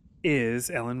gosh. Is,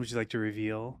 Ellen, would you like to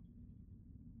reveal?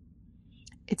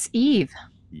 It's Eve.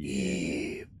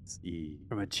 Eve. It's Eve.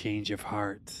 From A Change of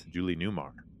Heart. Julie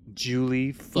Newmar.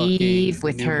 Julie fucking Eve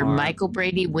with Newmar. Her Michael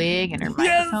Brady wig and her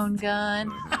microphone gun.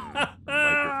 Microphone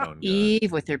gun.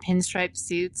 Eve with her pinstripe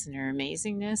suits and her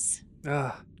amazingness.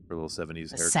 Ugh. Her little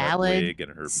 70s haircut salad, wig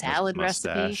and her salad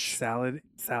mustache. recipe.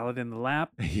 Salad in the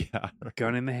lap. Yeah.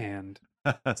 Gun in the hand.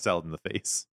 Salad in the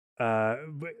face.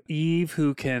 Eve,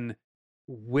 who can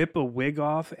whip a wig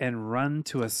off and run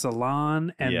to a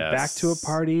salon and back to a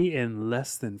party in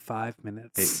less than 5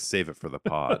 minutes. Hey, save it for the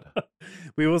pod.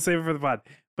 We will save it for the pod.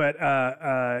 But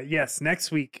yes,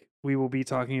 next week we will be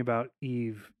talking about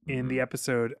Eve in the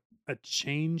episode A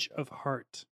Change of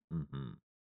Heart.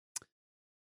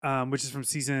 Which is from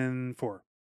season 4.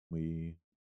 We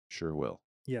sure will.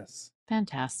 Yes.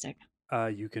 Fantastic.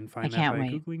 You can find that by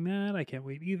Googling that. I can't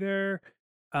wait either.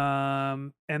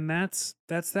 And that's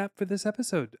that for this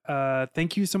episode.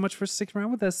 Thank you so much for sticking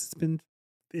around with us.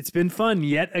 It's been fun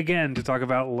yet again to talk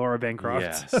about Laura Bancroft.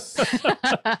 Yes.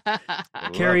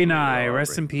 Carrie Nye,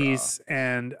 rest in peace.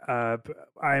 And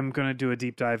I'm gonna do a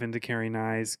deep dive into Carrie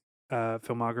Nye's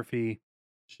filmography.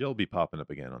 She'll be popping up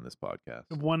again on this podcast.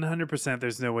 100%.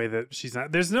 There's no way that she's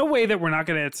not. There's no way that we're not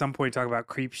going to at some point talk about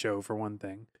Creep Show for one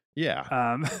thing. Yeah.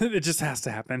 It just has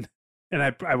to happen.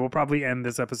 And I will probably end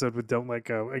this episode with Don't Let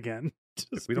Go again.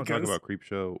 If we don't talk about Creep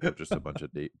Show, we're just a bunch of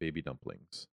baby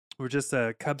dumplings. We're just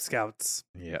Cub Scouts.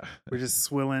 Yeah. We're just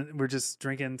swilling. We're just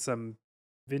drinking some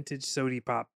vintage sody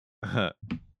pop.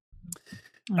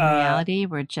 In reality,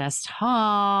 we're just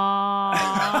hot.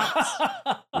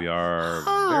 We are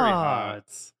very hot.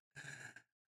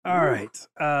 All right.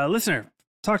 Listener,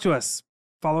 talk to us.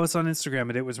 Follow us on Instagram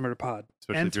at It Was Murder Pod.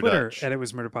 Especially and Twitter at It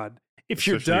Was Murder Pod. If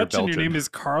you're Dutch and your name is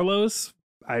Carlos,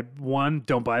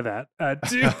 don't buy that.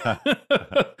 Two,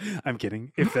 I'm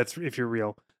kidding. If you're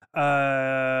real,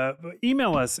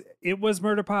 email us. It was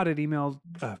murderpod at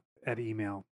gmail.com. At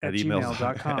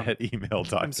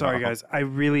email.com. I'm sorry, guys. I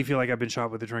really feel like I've been shot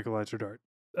with a tranquilizer dart.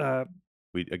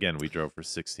 We drove for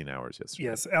 16 hours yesterday.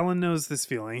 Yes, Ellen knows this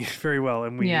feeling very well,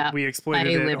 and we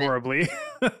exploited it horribly.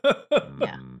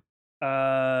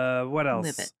 What else?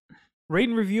 Live it. Rate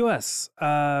and review us.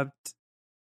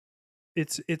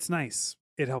 It's nice.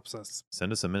 It helps us.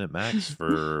 Send us a minute max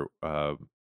for a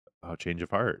change of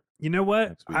heart. You know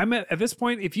what? I'm at this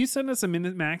point. If you send us a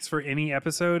minute max for any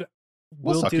episode,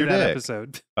 we'll do that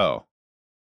episode. Oh.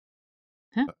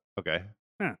 Huh? Okay.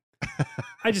 Huh.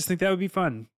 I just think that would be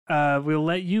fun. We'll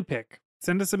let you pick.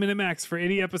 Send us a minute max for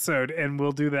any episode, and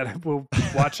we'll do that. We'll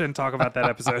watch and talk about that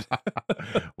episode.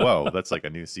 Whoa, that's like a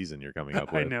new season you're coming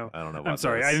up with. I know. I don't know. I'm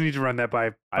sorry. I need to run that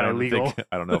by legal.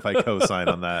 I don't know if I co-sign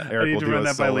on that. Eric I need to run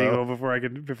that by legal before I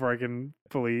can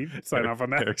fully sign off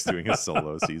on that. Eric's doing a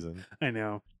solo season. I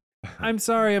know. I'm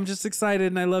sorry. I'm just excited,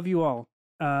 and I love you all.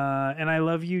 And I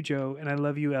love you, Joe, and I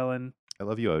love you, Ellen. I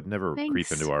love you. I would never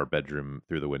creep into our bedroom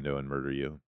through the window and murder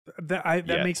you. That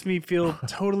makes me feel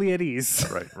totally at ease.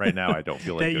 Right now, I don't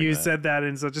feel like that you said that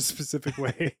in such a specific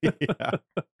way.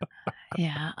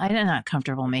 Yeah, I'm not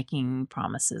comfortable making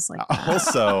promises like that.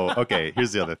 Also, okay,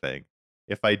 here's the other thing.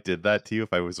 If I did that to you,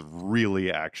 if I was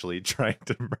really actually trying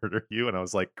to murder you, and I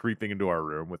was like creeping into our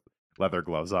room with leather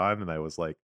gloves on, and I was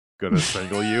like gonna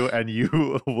strangle you, and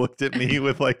you looked at me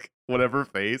with like whatever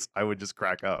face, I would just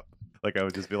crack up. Like I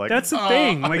would just be like, "That's the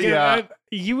thing." Like,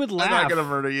 you would laugh. I'm not gonna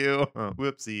murder you.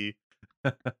 Whoopsie.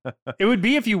 It would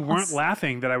be if you weren't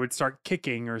laughing that I would start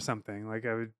kicking or something. Like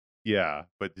I would. Yeah,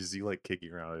 but just you like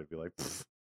kicking around, I'd be like, "This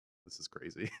is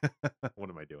crazy.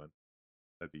 What am I doing?"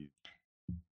 That'd be.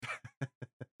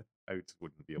 I just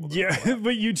wouldn't be able to. Yeah,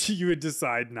 but you would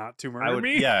decide not to murder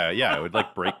me. Yeah, I would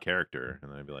like break character,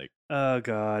 and I'd be like, "Oh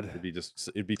God."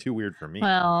 It'd be too weird for me.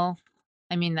 Well.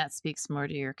 I mean, that speaks more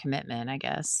to your commitment, I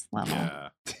guess, level. Yeah.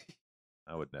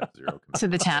 I would have zero commitment. To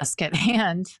the task at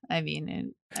hand. I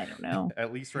mean, I don't know.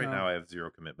 At least right now I have zero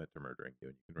commitment to murdering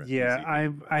you.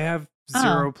 I have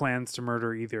zero plans to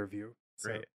murder either of you. So.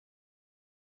 Great.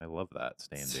 I love that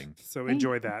standing. So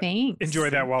enjoy that. Thanks.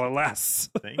 Enjoy that while it lasts.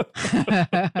 Thanks.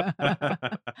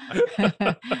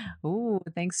 Ooh,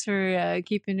 thanks for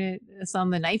keeping us on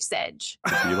the knife's edge.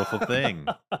 Beautiful thing.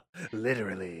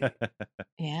 Literally.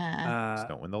 Yeah. Just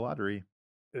don't win the lottery.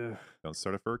 Don't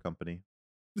start a fur company.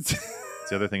 It's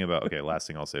the other thing about, last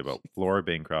thing I'll say about Laura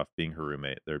Bancroft being her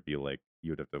roommate, there'd be like,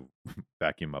 you would have to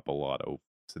vacuum up a lot of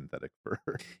synthetic fur.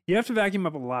 You have to vacuum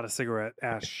up a lot of cigarette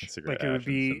ash. It would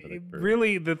be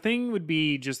really, the thing would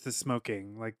be just the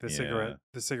smoking, like the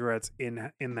cigarettes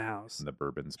in the house. And the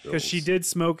bourbon spills. Because she did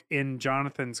smoke in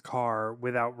Jonathan's car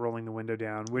without rolling the window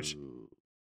down, which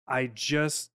I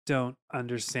just don't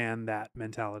understand that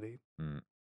mentality.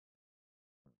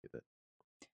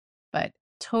 But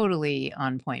totally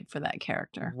on point for that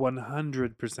character.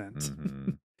 100%. Mm-hmm.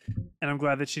 And I'm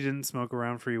glad that she didn't smoke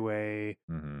around Freeway,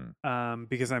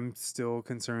 because I'm still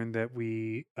concerned that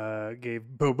we gave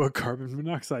Boba carbon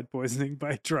monoxide poisoning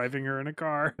by driving her in a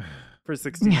car for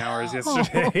 16 hours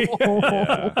yesterday.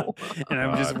 And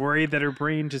I'm just worried that her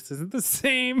brain just isn't the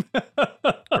same.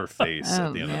 Her face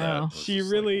at the end of that. She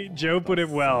really, like, Joe put it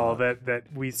well, that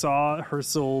we saw her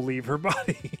soul leave her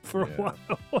body for a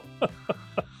while.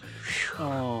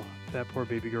 Oh, that poor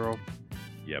baby girl.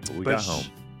 Yeah, but we got home.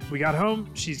 We got home.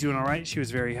 She's doing all right. She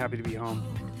was very happy to be home.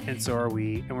 And so are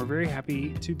we. And we're very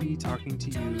happy to be talking to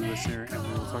you, listener. And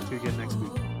we will talk to you again next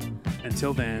week.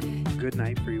 Until then, good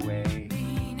night, Freeway.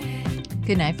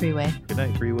 Good night, Freeway. Good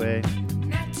night, Freeway.